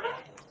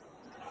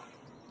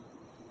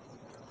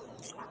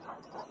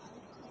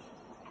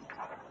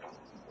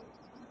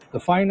the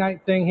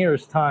finite thing here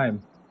is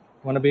time.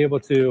 I want to be able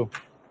to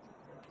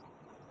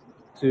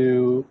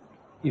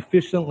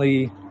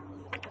efficiently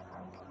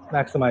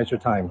maximize your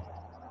time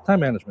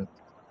management.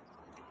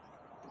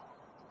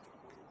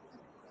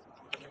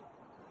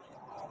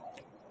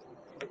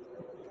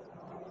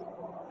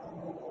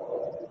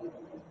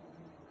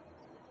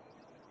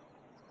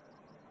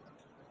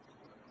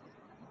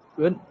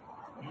 Good.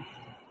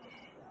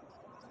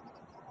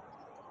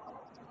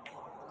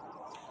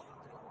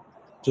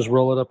 Just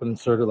roll it up and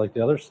insert it like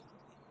the others.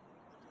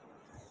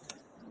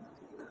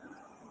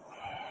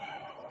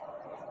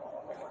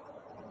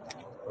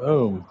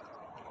 Boom.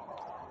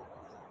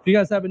 If you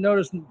guys haven't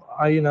noticed,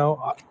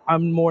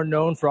 I'm more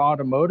known for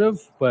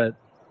automotive, but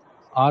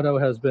auto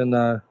has been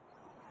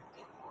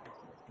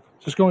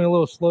just going a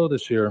little slow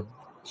this year.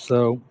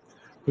 So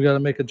we got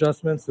to make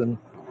adjustments and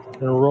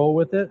roll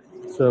with it.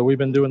 So we've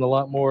been doing a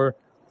lot more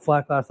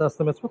flat glass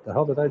estimates. What the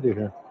hell did I do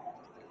here?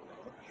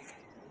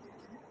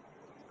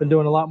 Been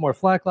doing a lot more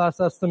flat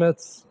glass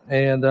estimates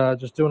and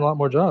just doing a lot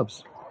more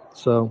jobs.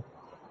 So,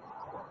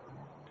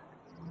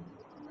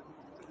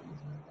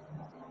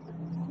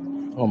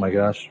 oh my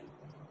gosh.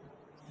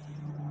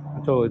 I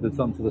totally did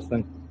something to this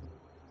thing.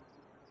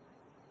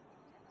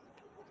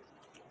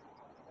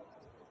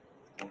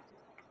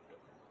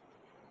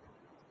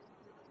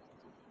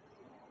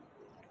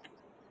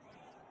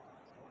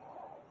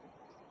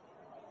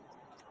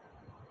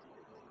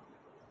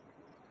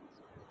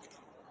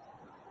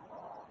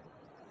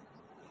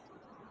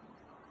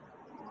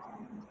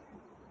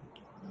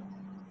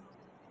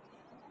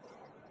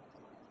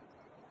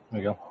 There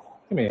we go.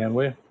 Give me a hand,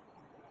 will you?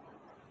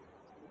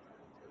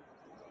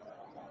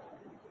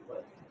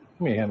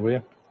 Give me a hand, will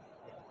you?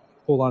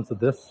 Hold on to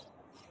this.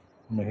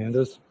 Where my hand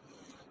is.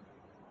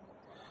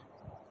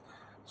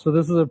 So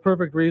this is a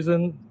perfect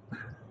reason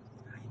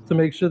to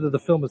make sure that the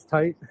film is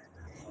tight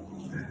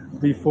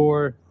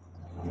before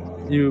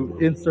you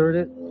insert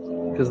it,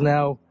 because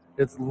now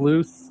it's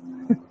loose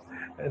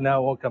and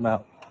now it won't come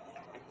out.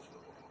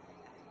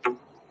 Oh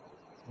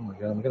my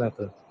God, I'm gonna have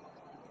to,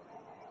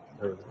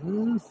 there it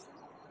is.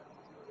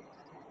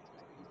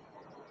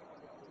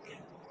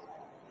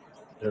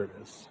 There it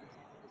is.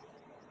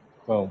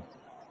 Boom.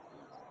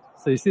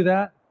 So you see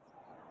that?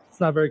 It's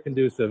not very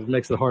conducive. It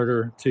makes it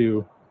harder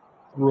to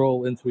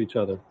roll into each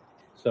other.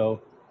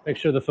 So make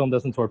sure the film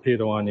doesn't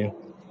torpedo on you.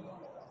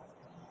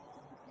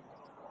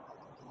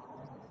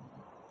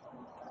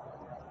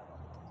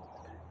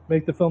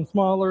 Make the film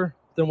smaller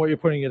than what you're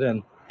putting it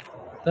in.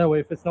 That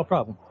way it fits no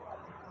problem.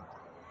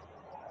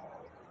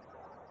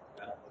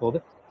 Hold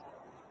it.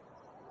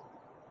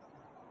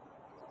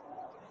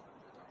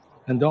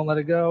 And don't let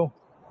it go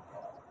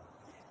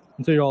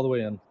until you're all the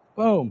way in.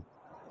 Boom.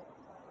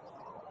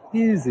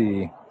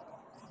 Easy.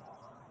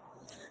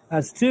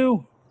 That's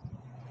two.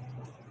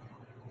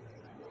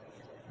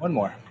 One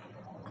more.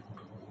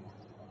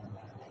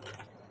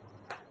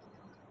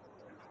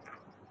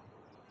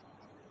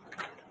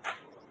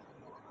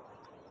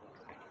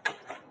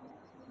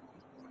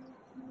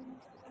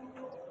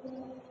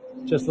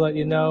 Just to let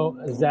you know,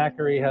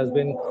 Zachary has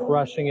been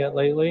crushing it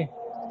lately.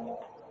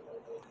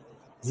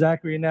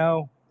 Zachary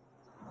now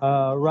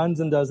runs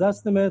and does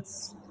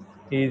estimates.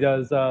 He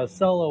does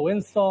solo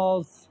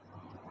installs.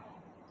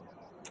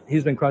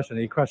 He's been crushing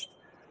it. He crushed.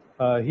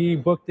 He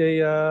booked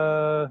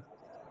a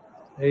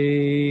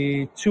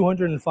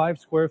 205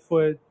 square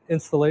foot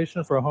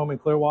installation for a home in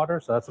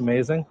Clearwater, so that's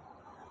amazing.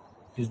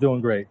 He's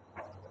doing great.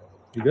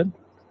 You good?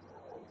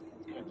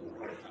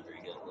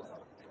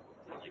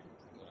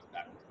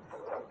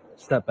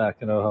 Step back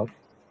and it'll help.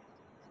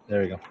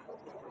 There you go.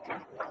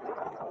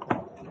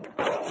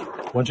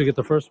 Once you get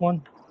the first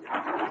one,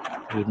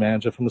 you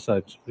manage it from the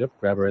sides. Yep,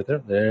 grab it right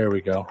there. There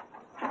we go.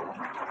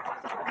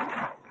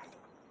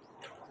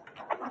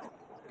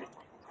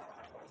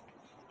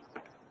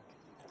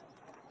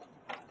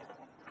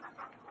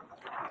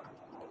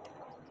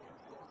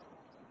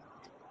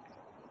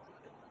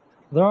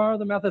 There are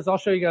other methods. I'll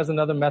show you guys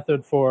another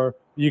method for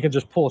you can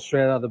just pull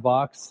straight out of the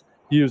box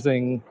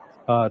using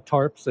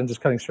tarps and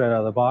just cutting straight out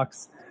of the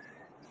box.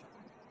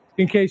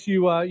 In case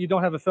you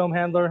don't have a film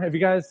handler, if you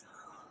guys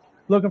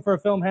looking for a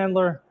film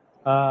handler,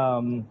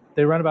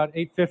 they run about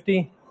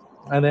 $850,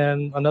 and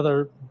then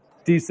another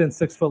decent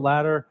 6-foot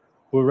ladder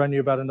will run you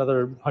about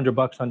another $100,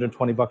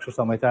 $120 or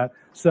something like that.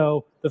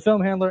 So the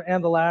film handler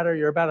and the ladder,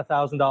 you're about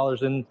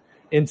 $1,000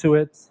 into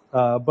it,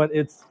 but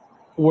it's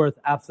worth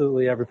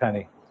absolutely every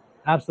penny.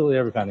 Absolutely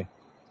every penny.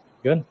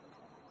 Good?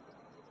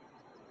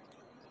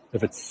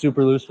 If it's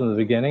super loose from the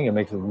beginning, it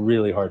makes it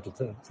really hard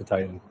to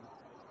tighten.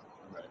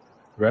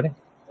 Ready?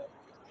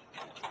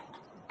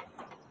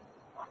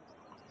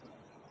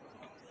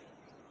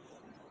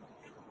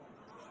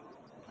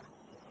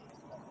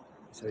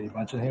 So you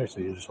bunch in here, so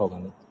you're just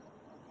holding it.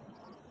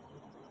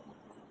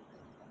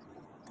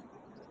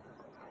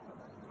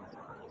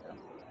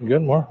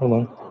 Good, more? Hold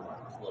on.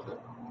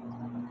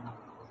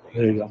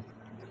 There you go.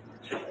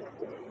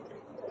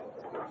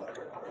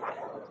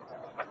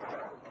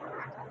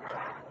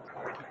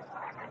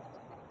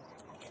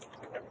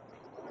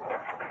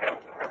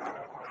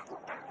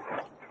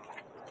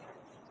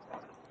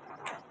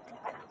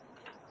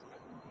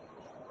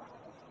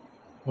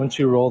 Once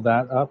you roll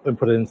that up and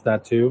put it into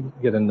that tube,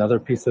 get another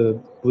piece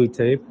of blue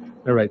tape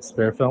and write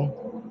spare film.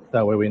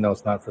 That way we know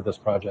it's not for this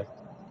project.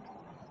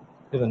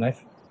 Get a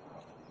knife.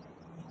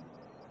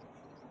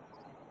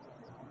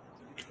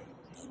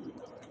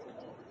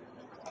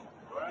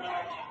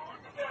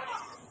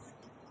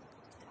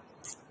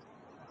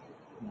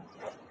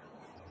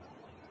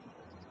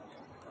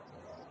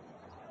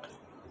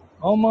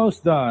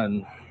 Almost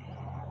done.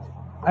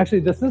 Actually,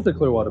 this is the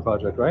Clearwater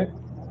project, right?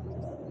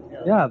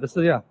 Yeah, this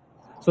is, yeah.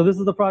 So this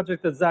is the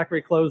project that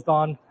Zachary closed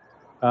on.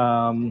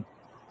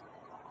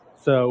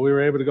 So we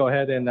were able to go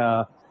ahead and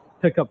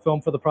pick up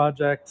film for the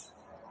project.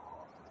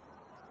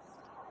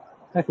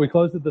 Heck, we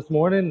closed it this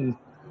morning. And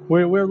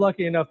we're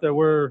lucky enough that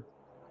we're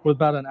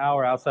about an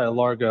hour outside of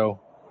Largo.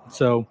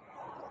 So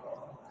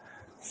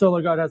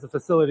Solar Guard has a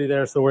facility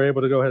there, so we're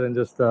able to go ahead and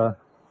just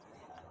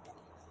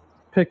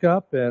pick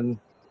up and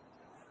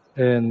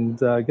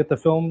get the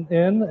film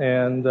in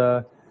and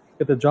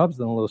get the jobs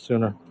done a little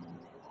sooner.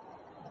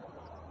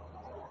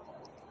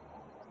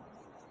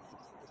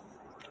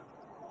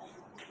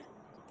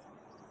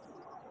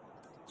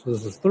 So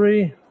this is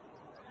 3,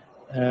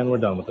 and we're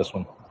done with this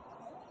one.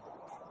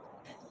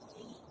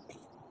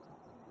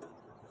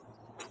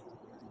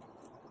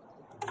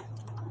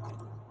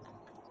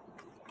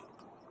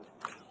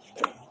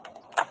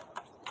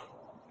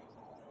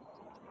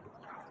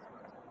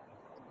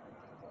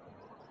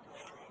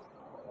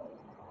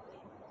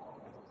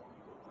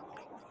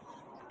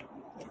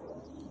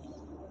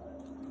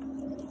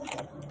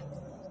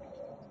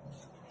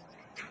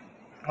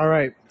 All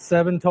right,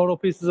 7 total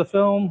pieces of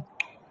film,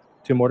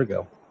 2 more to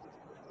go.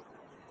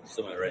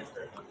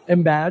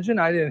 Imagine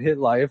I didn't hit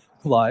live.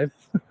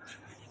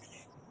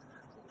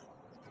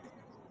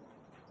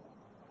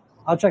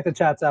 I'll check the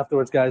chats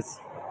afterwards, guys.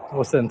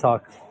 We'll sit and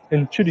talk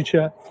in chitty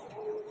chat.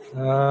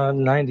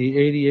 90,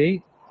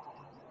 88.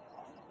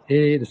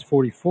 88 is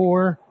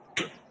 44.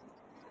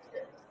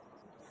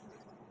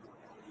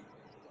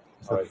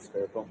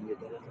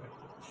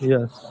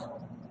 Yes.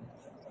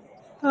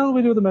 How do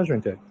we do with the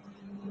measuring tape?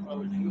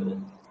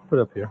 Put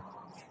it up here.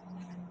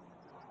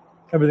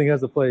 Everything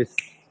has a place.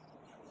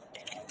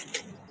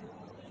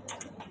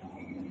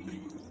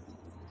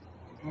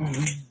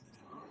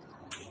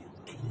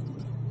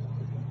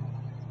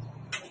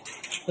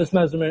 This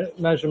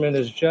measurement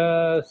is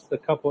just a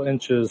couple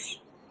inches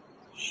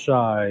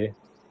shy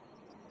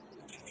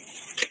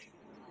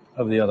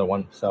of the other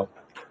one, so.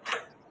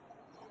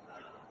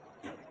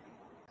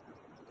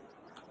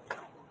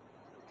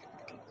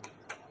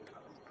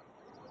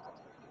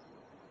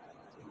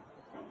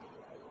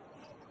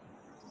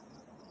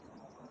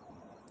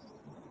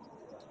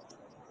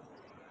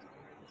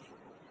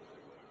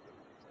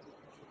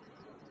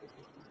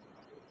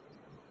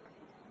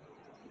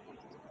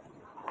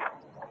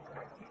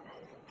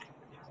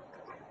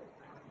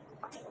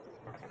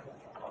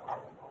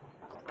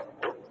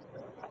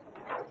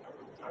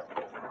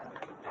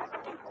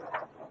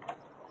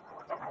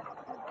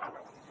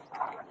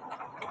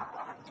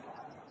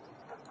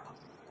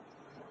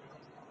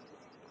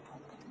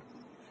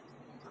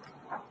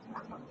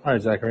 All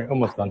right, Zachary,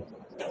 almost done.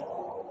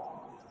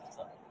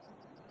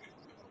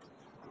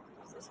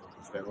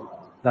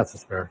 That's a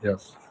spare,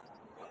 yes.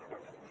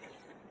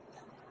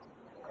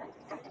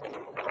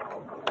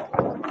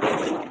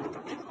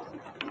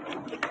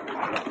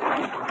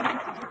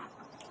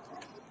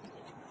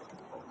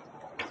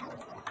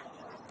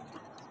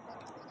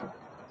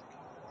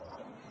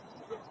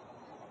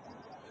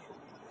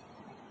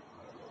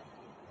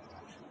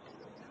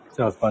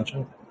 See how it's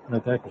bunching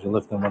right there? Because you're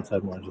lifting one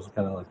side more, just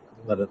kind of like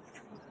let it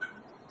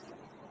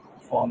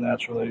fall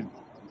naturally.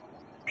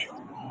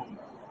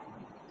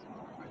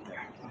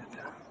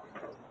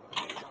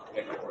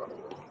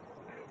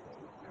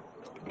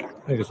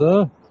 Thank you,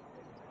 sir.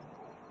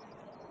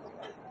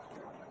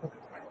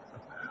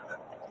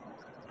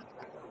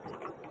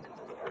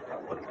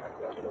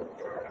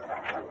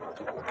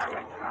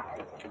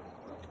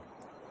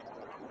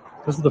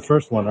 This is the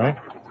first one, right?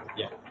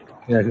 Yeah.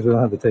 Yeah, because we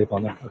don't have the tape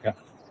on there. Okay.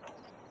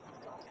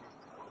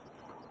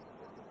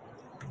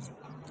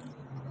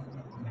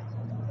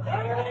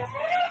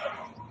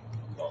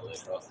 All the way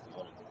across the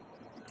morning.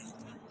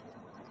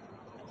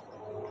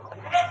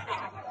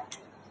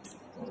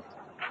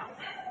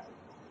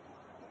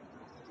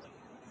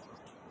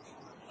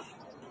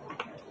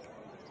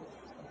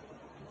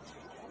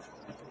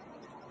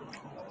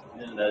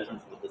 And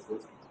measurements with this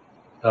list.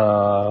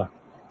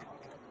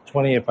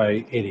 28 by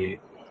 88.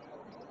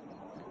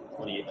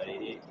 28 by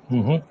 88.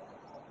 Mm-hmm.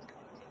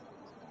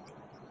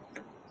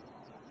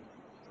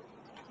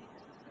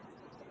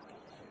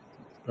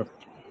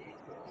 Perfect.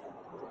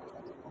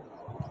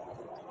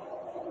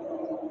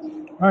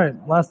 All right,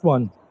 last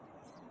one.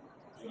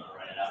 You want to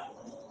write it out?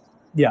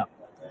 Yeah.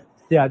 Okay.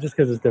 Yeah, just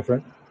because it's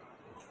different.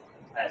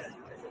 I said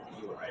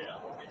you would write it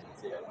out.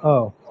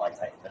 Oh. Well, I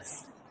typed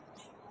this.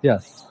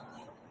 Yes.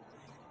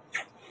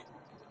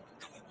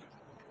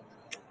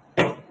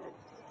 So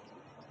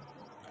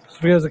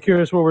if you guys are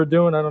curious what we're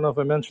doing, I don't know if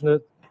I mentioned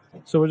it.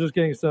 So we're just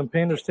getting some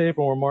painter's tape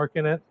and we're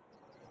marking it.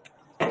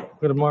 I'm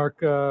going to mark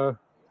the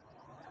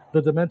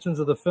dimensions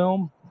of the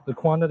film, the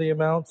quantity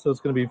amount. So it's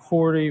going to be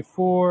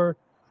 44.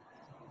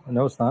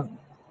 No, it's not.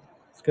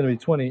 It's going to be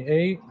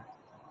 28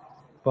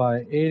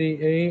 by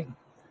 88,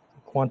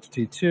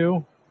 quantity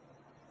 2.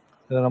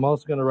 And then I'm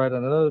also going to write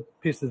on another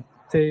piece of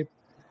tape,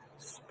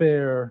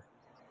 spare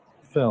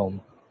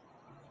film.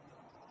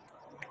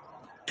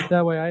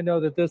 That way I know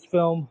that this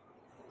film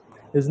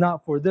is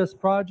not for this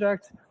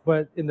project,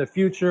 but in the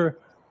future,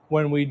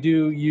 when we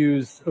do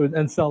use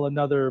and sell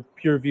another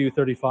PureView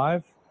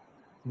 35,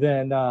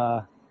 then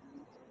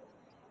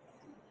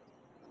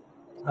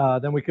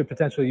we could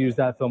potentially use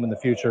that film in the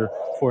future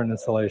for an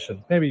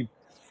installation. Maybe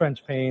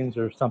French panes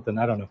or something.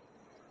 I don't know.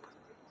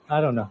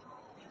 I don't know.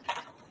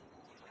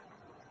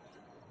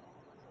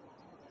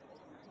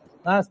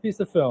 Last piece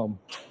of film.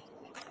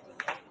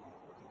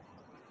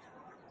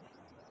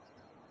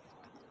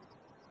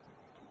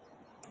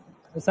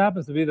 This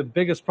happens to be the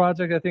biggest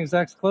project I think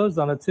Zach's closed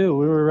on it too.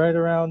 We were right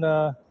around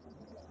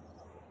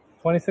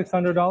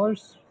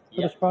 $2,600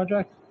 for this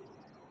project.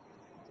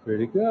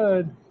 Pretty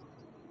good.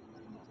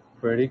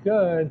 Pretty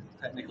good.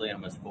 Technically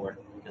almost 4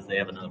 because they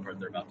have another part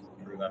they're about to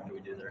approve after we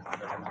do their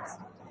measurements.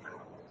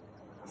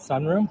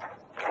 Sunroom?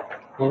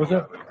 What was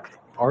it?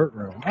 Art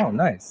room. Oh,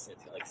 nice.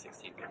 It's got like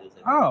 16 pages.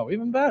 Oh,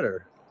 even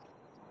better.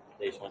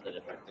 They just want the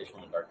different. They just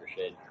want a darker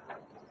shade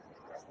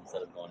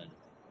instead of going and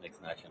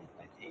mix matching.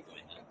 I hate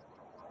doing that.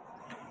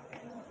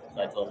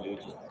 So I told them we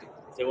would just.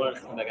 So they wanted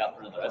us to come back out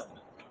for another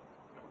estimate.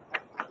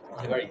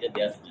 I already did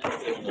the estimate.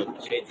 They want to look at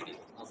the shades again.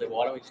 I was like, well,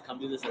 why don't we just come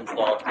do this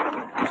install?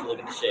 Just look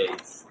at the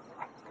shades.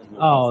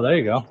 Oh, there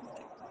you go.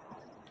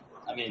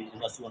 I mean,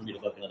 unless you want me to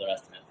book another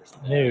estimate for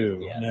something. No,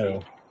 Yeah,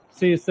 no.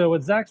 See, so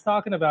what Zach's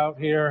talking about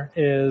here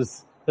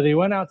is that he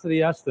went out to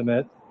the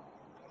estimate,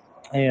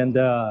 and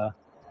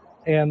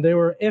they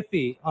were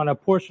iffy on a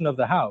portion of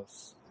the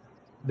house.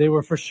 They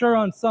were for sure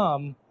on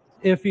some,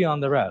 iffy on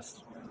the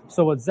rest.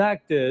 So what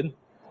Zach did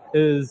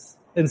is,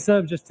 instead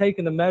of just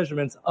taking the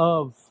measurements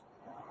of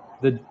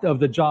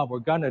the job we're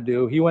gonna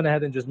do, he went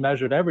ahead and just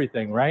measured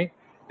everything, right?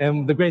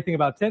 And the great thing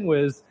about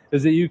TintWiz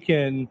is that you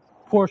can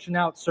portion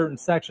out certain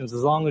sections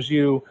as long as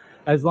you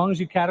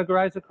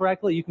categorize it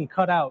correctly. You can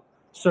cut out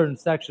certain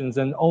sections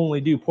and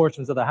only do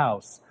portions of the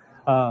house.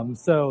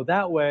 So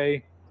that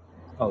way,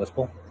 oh, let's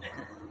pull.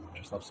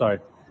 Sorry.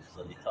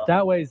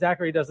 That way,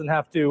 Zachary doesn't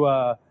have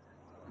to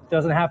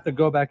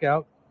go back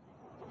out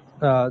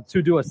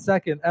to do a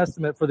second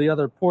estimate for the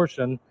other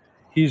portion.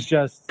 He's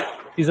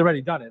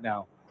already done it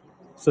now.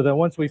 So then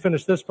once we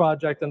finish this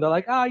project, and they're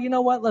like, you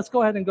know what? Let's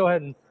go ahead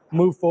and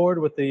move forward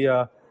with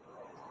the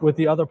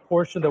other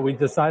portion that we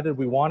decided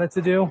we wanted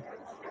to do.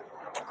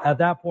 At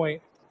that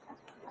point,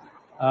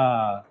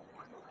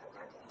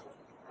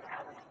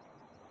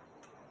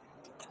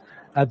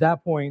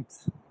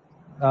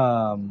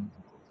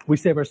 we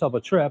save ourselves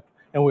a trip,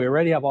 and we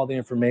already have all the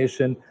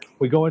information.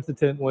 We go into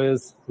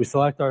TintWiz, we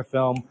select our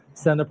film,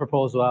 send a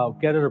proposal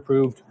out, get it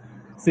approved.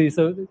 See,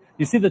 so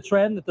you see the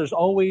trend that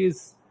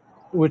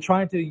we're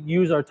trying to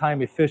use our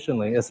time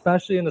efficiently,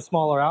 especially in a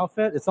smaller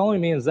outfit. It's only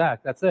me and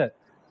Zach, that's it.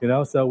 You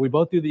know, so we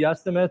both do the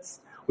estimates,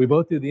 we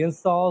both do the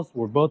installs,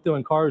 we're both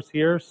doing cars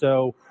here,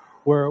 so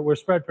we're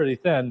spread pretty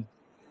thin.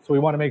 So we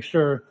want to make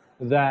sure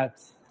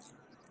that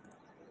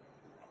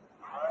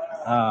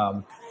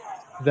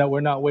that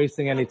we're not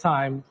wasting any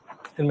time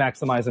in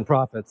maximizing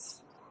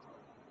profits.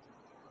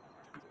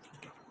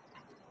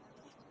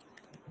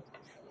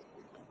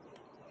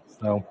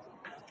 So,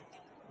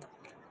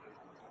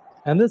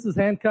 and this is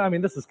hand cut. I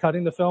mean, this is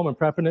cutting the film and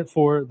prepping it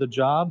for the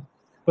job,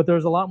 but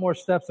there's a lot more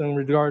steps in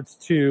regards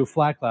to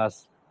flat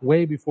glass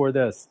way before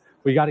this.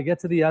 We got to get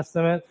to the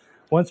estimate.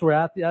 Once we're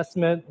at the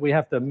estimate, we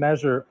have to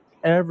measure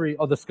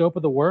the scope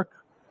of the work,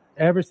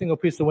 every single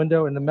piece of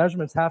window, and the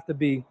measurements have to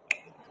be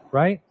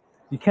right.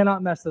 You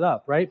cannot mess it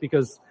up, right?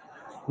 Because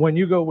when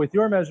you go with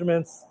your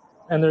measurements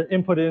and they're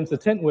inputted into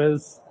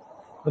TintWiz,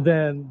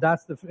 then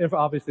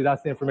obviously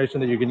that's the information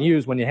that you can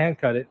use when you hand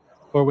cut it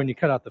or when you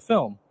cut out the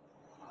film.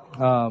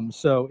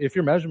 So if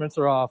your measurements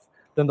are off,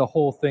 then the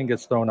whole thing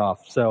gets thrown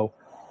off. So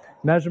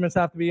measurements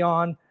have to be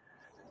on.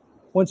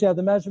 Once you have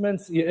the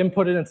measurements, you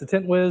input it into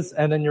TintWiz,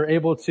 and then you're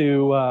able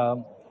to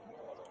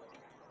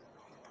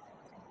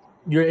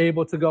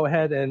go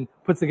ahead and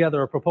put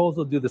together a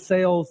proposal, do the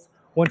sales.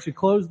 Once you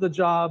close the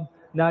job,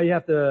 now you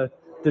have to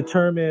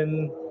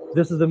determine,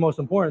 this is the most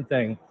important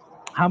thing,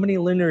 how many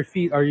linear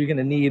feet are you going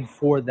to need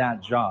for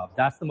that job?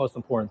 That's the most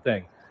important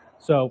thing.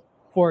 So,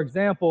 for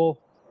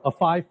example, a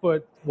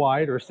 5-foot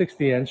wide or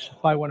 60-inch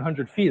by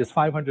 100 feet is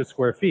 500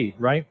 square feet,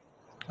 right?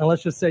 And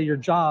let's just say your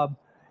job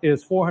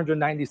is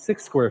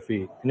 496 square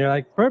feet. And you're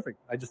like, perfect,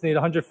 I just need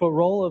a 100-foot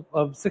roll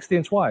of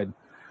 60-inch wide.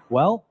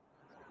 Well,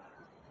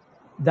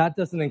 that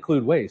doesn't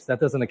include waste. That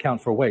doesn't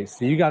account for waste.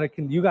 So you got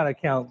to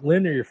count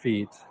linear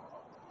feet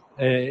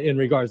in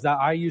regards that.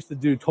 I used to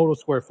do total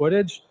square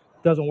footage.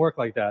 Doesn't work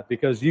like that,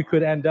 because you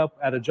could end up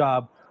at a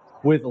job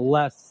with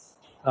less,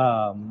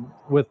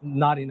 with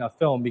not enough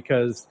film,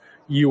 because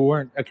you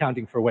weren't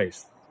accounting for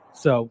waste.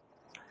 So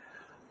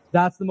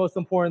that's the most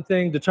important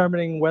thing,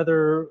 determining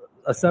whether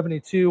a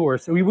 72 or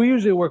we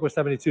usually work with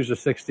 72s or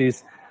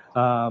 60s.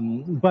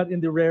 But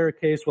in the rare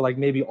case where like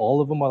maybe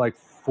all of them are like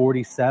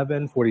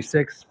 47,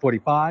 46,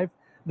 45,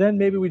 then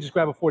maybe we just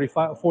grab a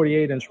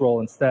 48-inch roll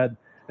instead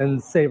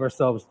and save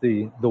ourselves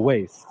the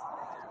waste.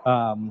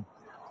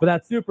 But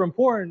that's super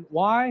important.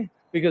 Why?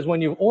 Because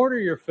when you order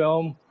your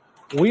film,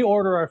 we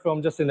order our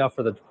film just enough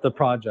for the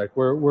project.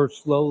 We're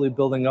slowly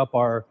building up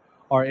our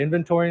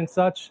inventory and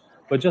such.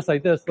 But just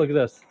like this, look at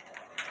this.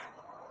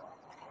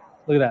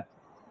 Look at that.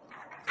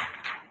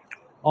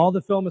 All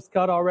the film is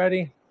cut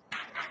already,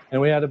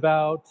 and we had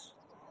about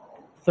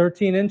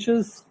 13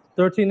 inches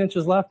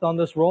left on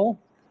this roll,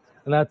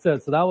 and that's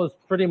it. So that was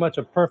pretty much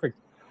a perfect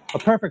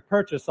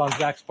purchase on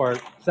Zach's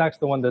part. Zach's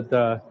the one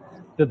that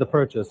did the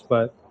purchase,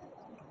 but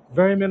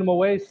very minimal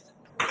waste,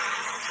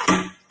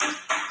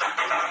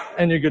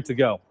 and you're good to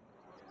go.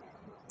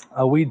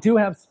 We do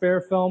have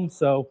spare film,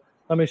 so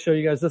let me show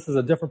you guys. This is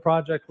a different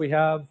project we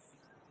have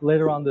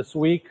later on this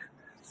week.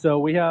 So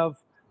we have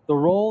the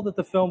roll that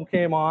the film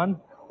came on.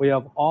 We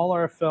have all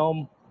our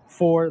film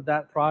for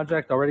that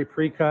project already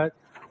pre-cut.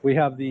 We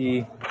have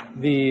the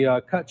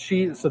cut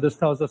sheet, so this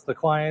tells us the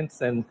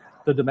clients and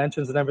the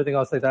dimensions and everything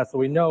else like that, so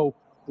we know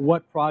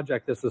what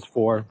project this is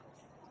for.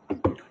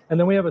 And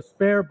then we have a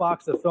spare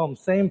box of film,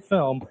 same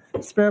film,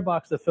 spare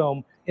box of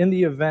film, in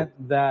the event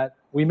that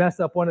we mess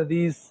up one of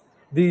these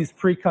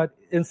pre-cut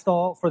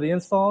for the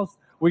installs.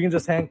 We can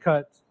just hand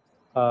cut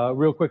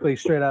real quickly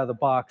straight out of the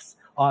box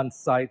on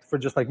site for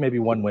just like maybe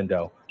one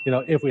window, you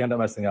know, if we end up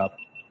messing up.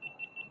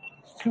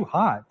 It's too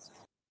hot.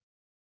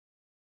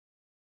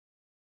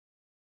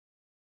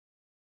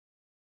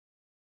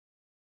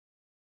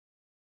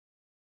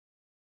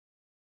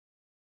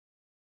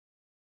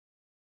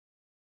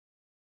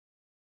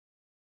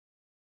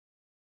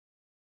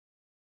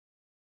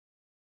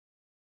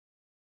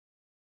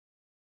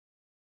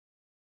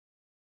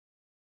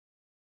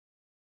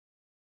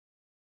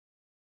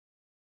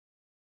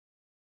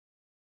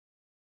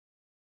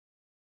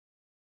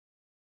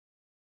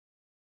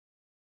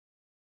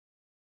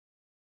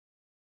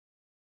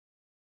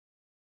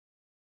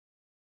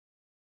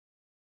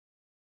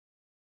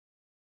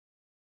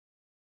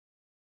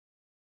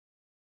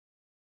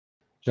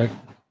 Check,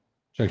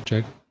 check,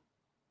 check.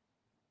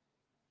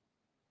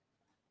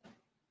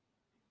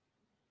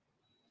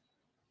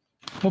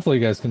 Hopefully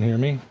you guys can hear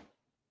me.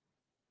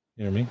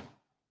 Hear me?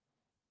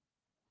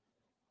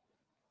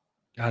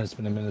 God, it's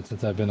been a minute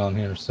since I've been on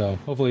here, so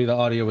hopefully the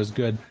audio is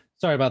good.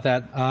 Sorry about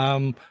that.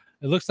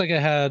 It looks like I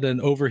had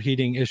an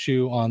overheating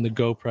issue on the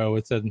GoPro.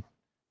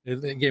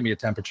 It gave me a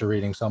temperature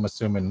reading, so I'm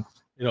assuming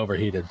it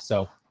overheated.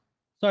 So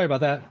sorry about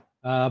that.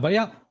 But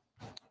yeah,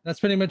 that's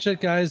pretty much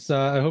it, guys.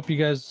 I hope you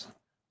guys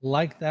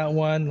like that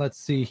one. Let's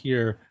see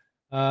here.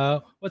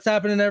 What's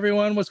happening,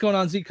 everyone? What's going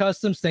on, Z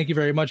Customs? Thank you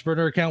very much,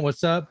 burner account.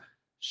 What's up?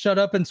 Shut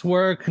up and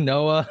twerk,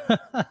 Noah.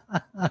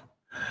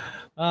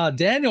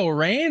 Daniel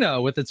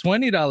Reyna with the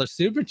 $20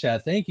 super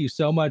chat. Thank you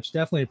so much.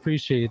 Definitely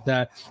appreciate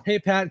that. Hey,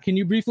 Pat, can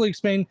you briefly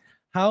explain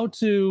how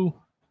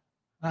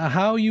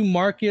you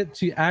market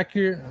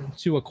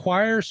to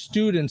acquire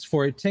students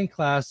for a tint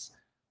class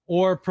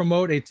or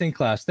promote a tint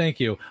class? Thank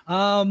you.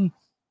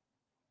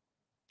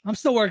 I'm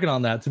still working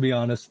on that, to be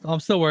honest. I'm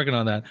still working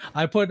on that.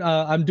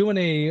 I'm doing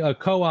a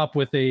co-op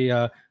with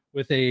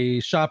a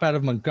shop out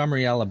of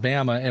Montgomery,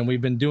 Alabama, and we've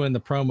been doing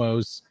the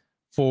promos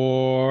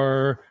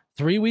for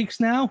 3 weeks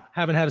now.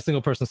 Haven't had a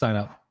single person sign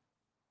up.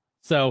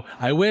 So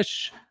I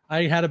wish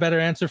I had a better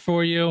answer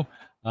for you.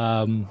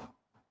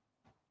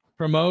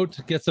 Promote,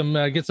 get some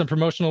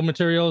promotional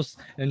materials,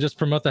 and just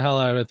promote the hell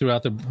out of it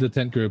throughout the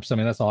tent groups. I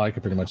mean, that's all I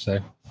could pretty much say.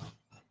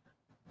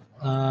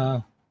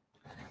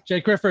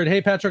 Jake Grifford,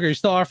 hey Patrick, are you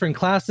still offering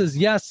classes?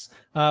 Yes,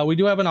 we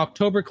do have an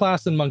October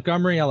class in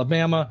Montgomery,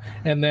 Alabama,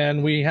 and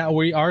then we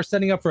are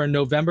setting up for a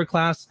November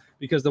class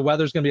because the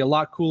weather's going to be a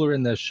lot cooler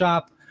in the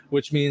shop,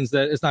 which means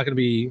that it's not going to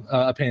be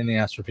a pain in the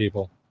ass for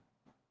people.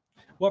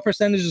 What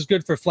percentage is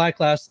good for flat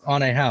glass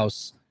on a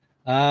house?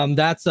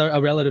 That's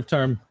a relative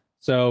term.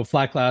 So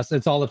flat glass,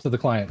 it's all up to the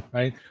client,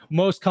 right?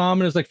 Most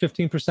common is like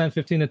 15%,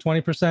 15 to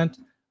 20%.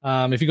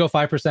 If you go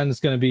 5%, it's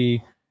going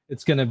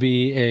to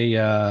be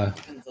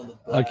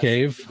a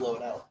cave. Blow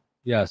it out.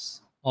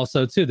 Yes.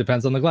 Also, too,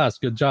 depends on the glass.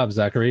 Good job,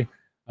 Zachary.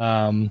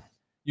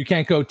 You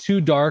can't go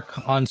too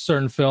dark on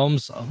certain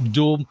films.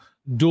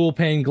 Dual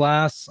pane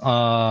glass.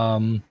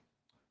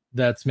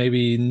 That's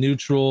maybe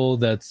neutral.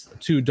 That's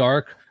too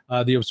dark.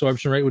 The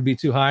absorption rate would be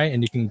too high,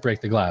 and you can break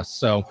the glass.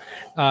 So,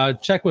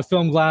 check with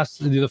film glass.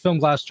 Do the film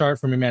glass chart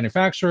from your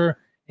manufacturer,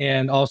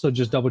 and also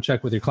just double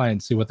check with your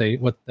clients, see what they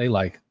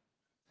like.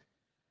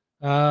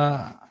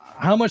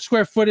 How much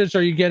square footage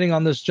are you getting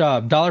on this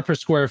job? $1 per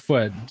square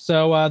foot.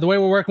 So the way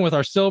we're working with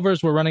our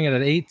silvers, we're running it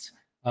at 8.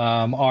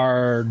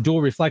 Our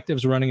dual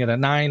reflectives are running at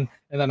 9,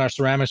 and then our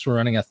ceramics were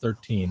running at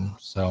 13.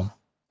 So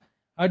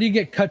how do you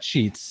get cut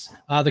sheets?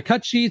 The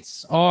cut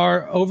sheets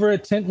are over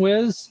at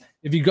TintWiz.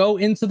 If you go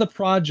into the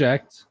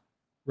project,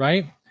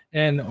 right,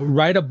 and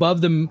right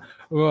above them,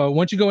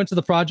 once you go into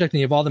the project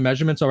and you have all the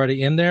measurements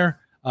already in there,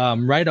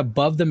 right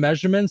above the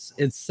measurements,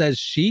 it says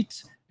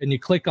sheet, and you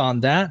click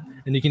on that,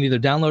 and you can either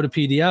download a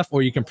PDF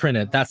or you can print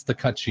it. That's the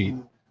cut sheet.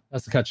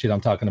 That's the cut sheet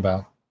I'm talking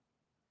about.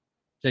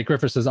 Jake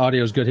Griffith says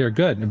audio is good here.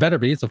 Good. It better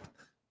be. It's a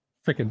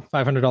freaking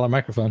 $500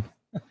 microphone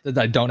that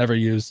I don't ever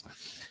use.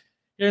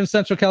 Here in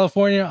Central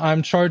California,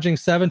 I'm charging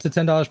 $7 to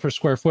 $10 per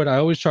square foot. I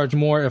always charge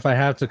more if I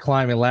have to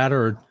climb a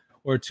ladder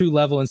or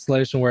 2-level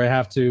installation where I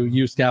have to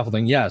use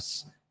scaffolding.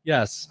 Yes.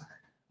 Yeah,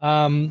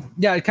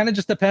 it kind of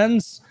just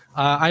depends.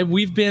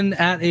 We've been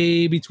at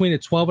between a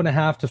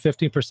 12.5% to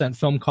 15%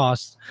 film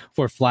cost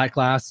for flat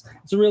glass.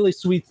 It's a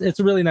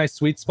really nice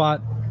sweet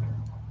spot.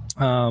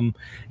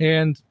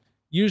 And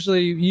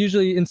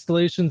usually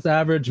installations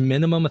average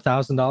minimum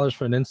 $1,000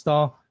 for an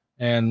install,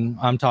 and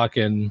I'm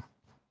talking.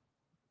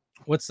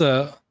 What's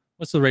the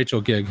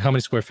Rachel gig? How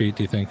many square feet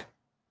do you think?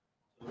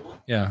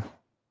 Yeah,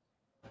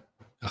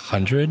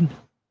 100.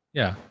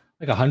 Yeah,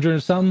 like 100 or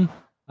something.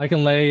 I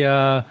can lay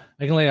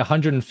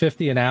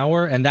 150 an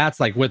hour, and that's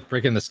like with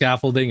brick and the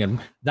scaffolding,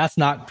 and that's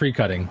not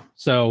pre-cutting.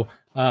 So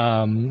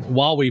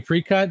while we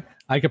pre-cut,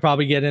 I could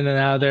probably get in and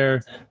out of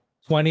there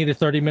 20 to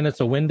 30 minutes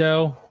a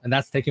window, and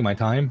that's taking my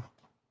time.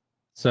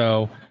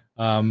 So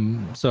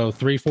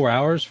 3-4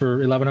 hours for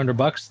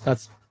 $1,100.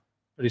 That's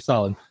pretty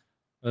solid.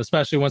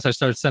 Especially once I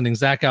start sending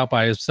Zach out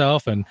by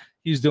himself and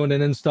he's doing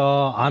an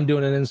install, I'm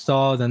doing an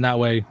install, then that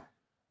way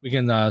we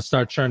can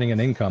start churning an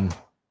income.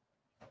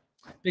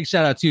 Big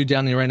shout out to you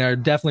down here right now.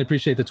 Definitely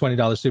appreciate the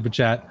 $20 super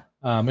chat.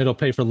 It'll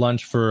pay for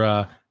lunch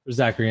for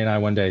Zachary and I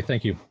one day.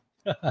 Thank you.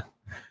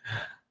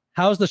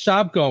 How's the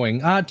shop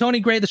going? Tony,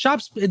 great.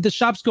 The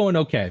shop's going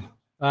okay.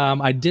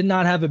 I did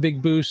not have a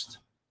big boost.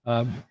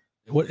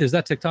 What is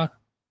that, TikTok?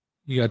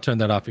 You gotta turn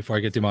that off before I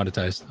get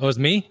demonetized. Oh, it's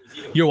me?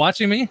 You're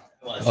watching me?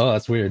 Oh,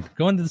 that's weird.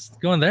 Go in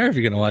there if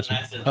you're gonna watch it.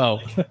 Oh.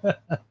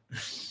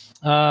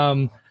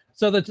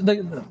 So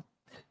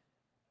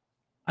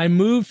I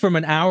moved from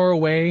an hour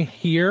away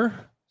here.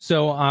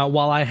 So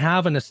while I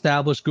have an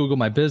established Google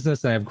My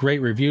Business and I have great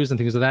reviews and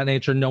things of that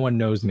nature, no one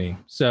knows me.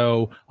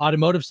 So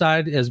automotive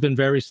side has been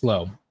very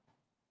slow,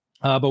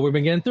 but we've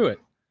been getting through it.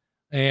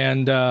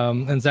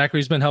 And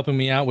Zachary's been helping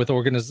me out with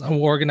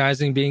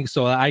organizing,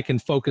 so I can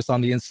focus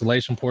on the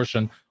installation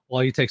portion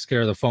while he takes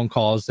care of the phone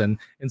calls and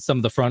some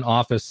of the front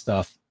office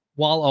stuff,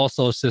 while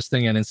also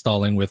assisting and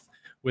installing with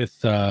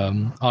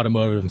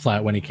automotive and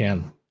flat when he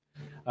can.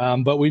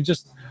 But we've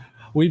just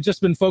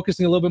been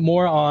focusing a little bit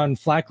more on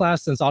flat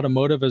glass since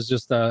automotive has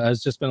just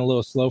been a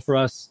little slow for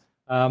us.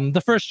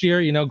 The first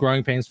year,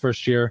 growing pains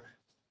first year.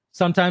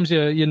 Sometimes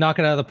you knock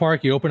it out of the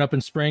park. You open up in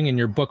spring and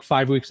you're booked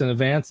 5 weeks in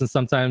advance, and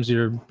sometimes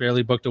you're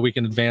barely booked a week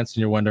in advance, and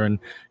you're wondering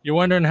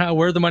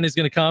where the money's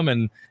going to come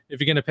and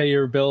if you're going to pay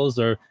your bills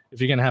or if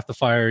you're going to have to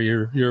fire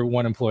your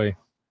one employee.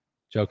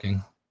 Joking.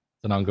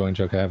 It's an ongoing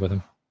joke I have with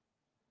him.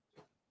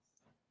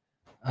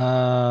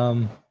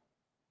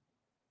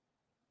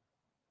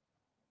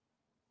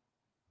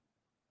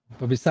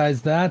 But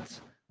besides that,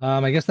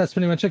 I guess that's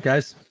pretty much it,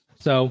 guys.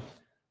 So.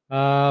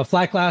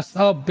 Flat glass.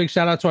 Oh, big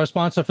shout out to our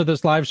sponsor for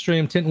this live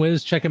stream,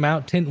 TintWiz. Check them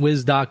out,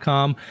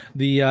 tintwiz.com,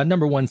 the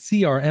 #1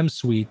 CRM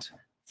suite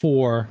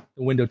for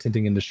the window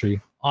tinting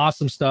industry.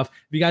 Awesome stuff.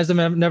 If you guys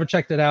have never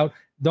checked it out,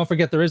 don't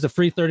forget there is a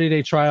free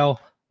 30-day trial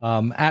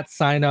at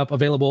sign up,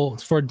 available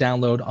for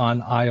download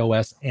on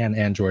iOS and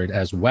Android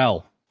as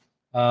well.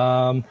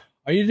 Are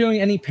you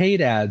doing any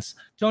paid ads?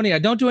 Tony, I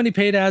don't do any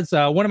paid ads.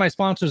 One of my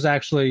sponsors,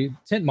 actually,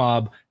 Tint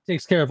Mob,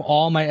 takes care of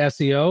all my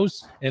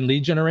SEOs and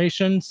lead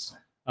generations.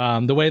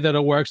 The way that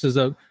it works is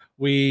that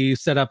we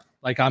set up,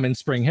 like I'm in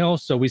Spring Hill,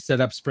 so we set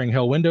up Spring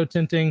Hill window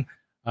tinting.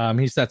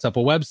 He sets up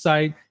a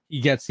website.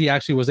 He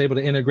actually was able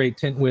to integrate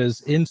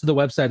TintWiz into the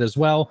website as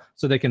well,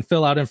 so they can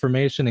fill out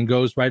information and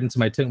goes right into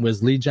my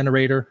TintWiz lead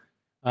generator.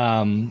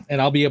 And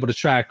I'll be able to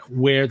track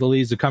where the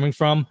leads are coming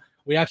from.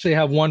 We actually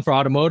have one for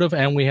automotive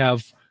and we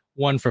have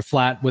one for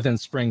flat within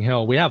Spring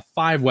Hill. We have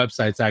 5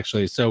 websites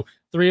actually. So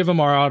 3 of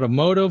them are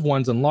automotive,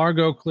 one's in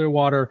Largo,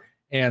 Clearwater,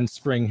 and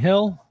Spring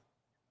Hill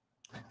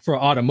for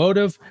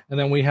automotive, and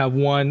then we have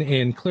one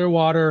in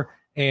Clearwater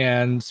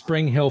and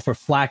Spring Hill for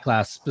flat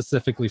glass,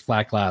 specifically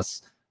flat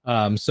glass.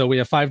 So we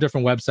have 5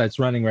 different websites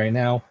running right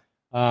now.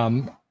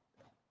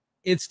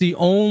 It's the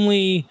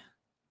only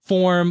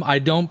form I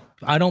don't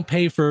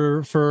pay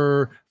for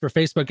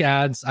Facebook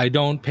ads. I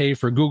don't pay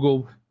for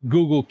Google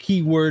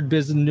keyword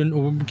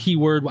business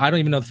keyword. I don't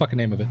even know the fucking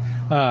name of it.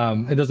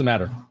 It doesn't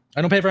matter.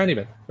 I don't pay for any of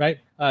it, right?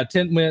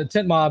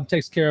 Tint Mob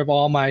takes care of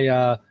all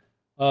my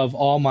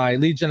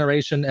lead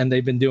generation, and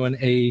they've been doing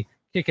a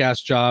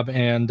kick-ass job.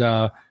 And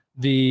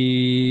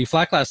the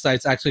flat glass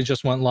sites actually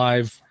just went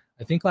live,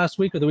 I think last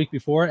week or the week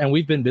before, and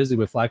we've been busy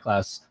with flat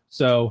glass.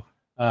 So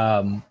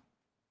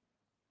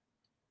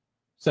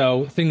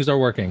things are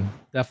working,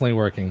 definitely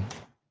working.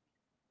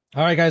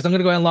 All right, guys, I'm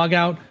gonna go ahead and log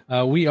out.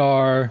 We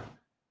are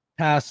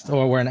past,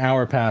 or we're an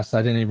hour past.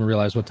 I didn't even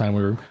realize what time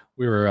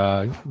we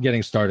were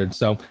getting started.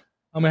 So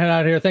I'm gonna head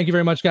out of here. Thank you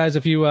very much, guys.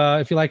 If you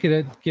like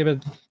it, give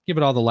it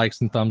all the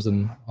likes and thumbs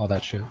and all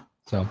that shit.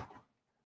 So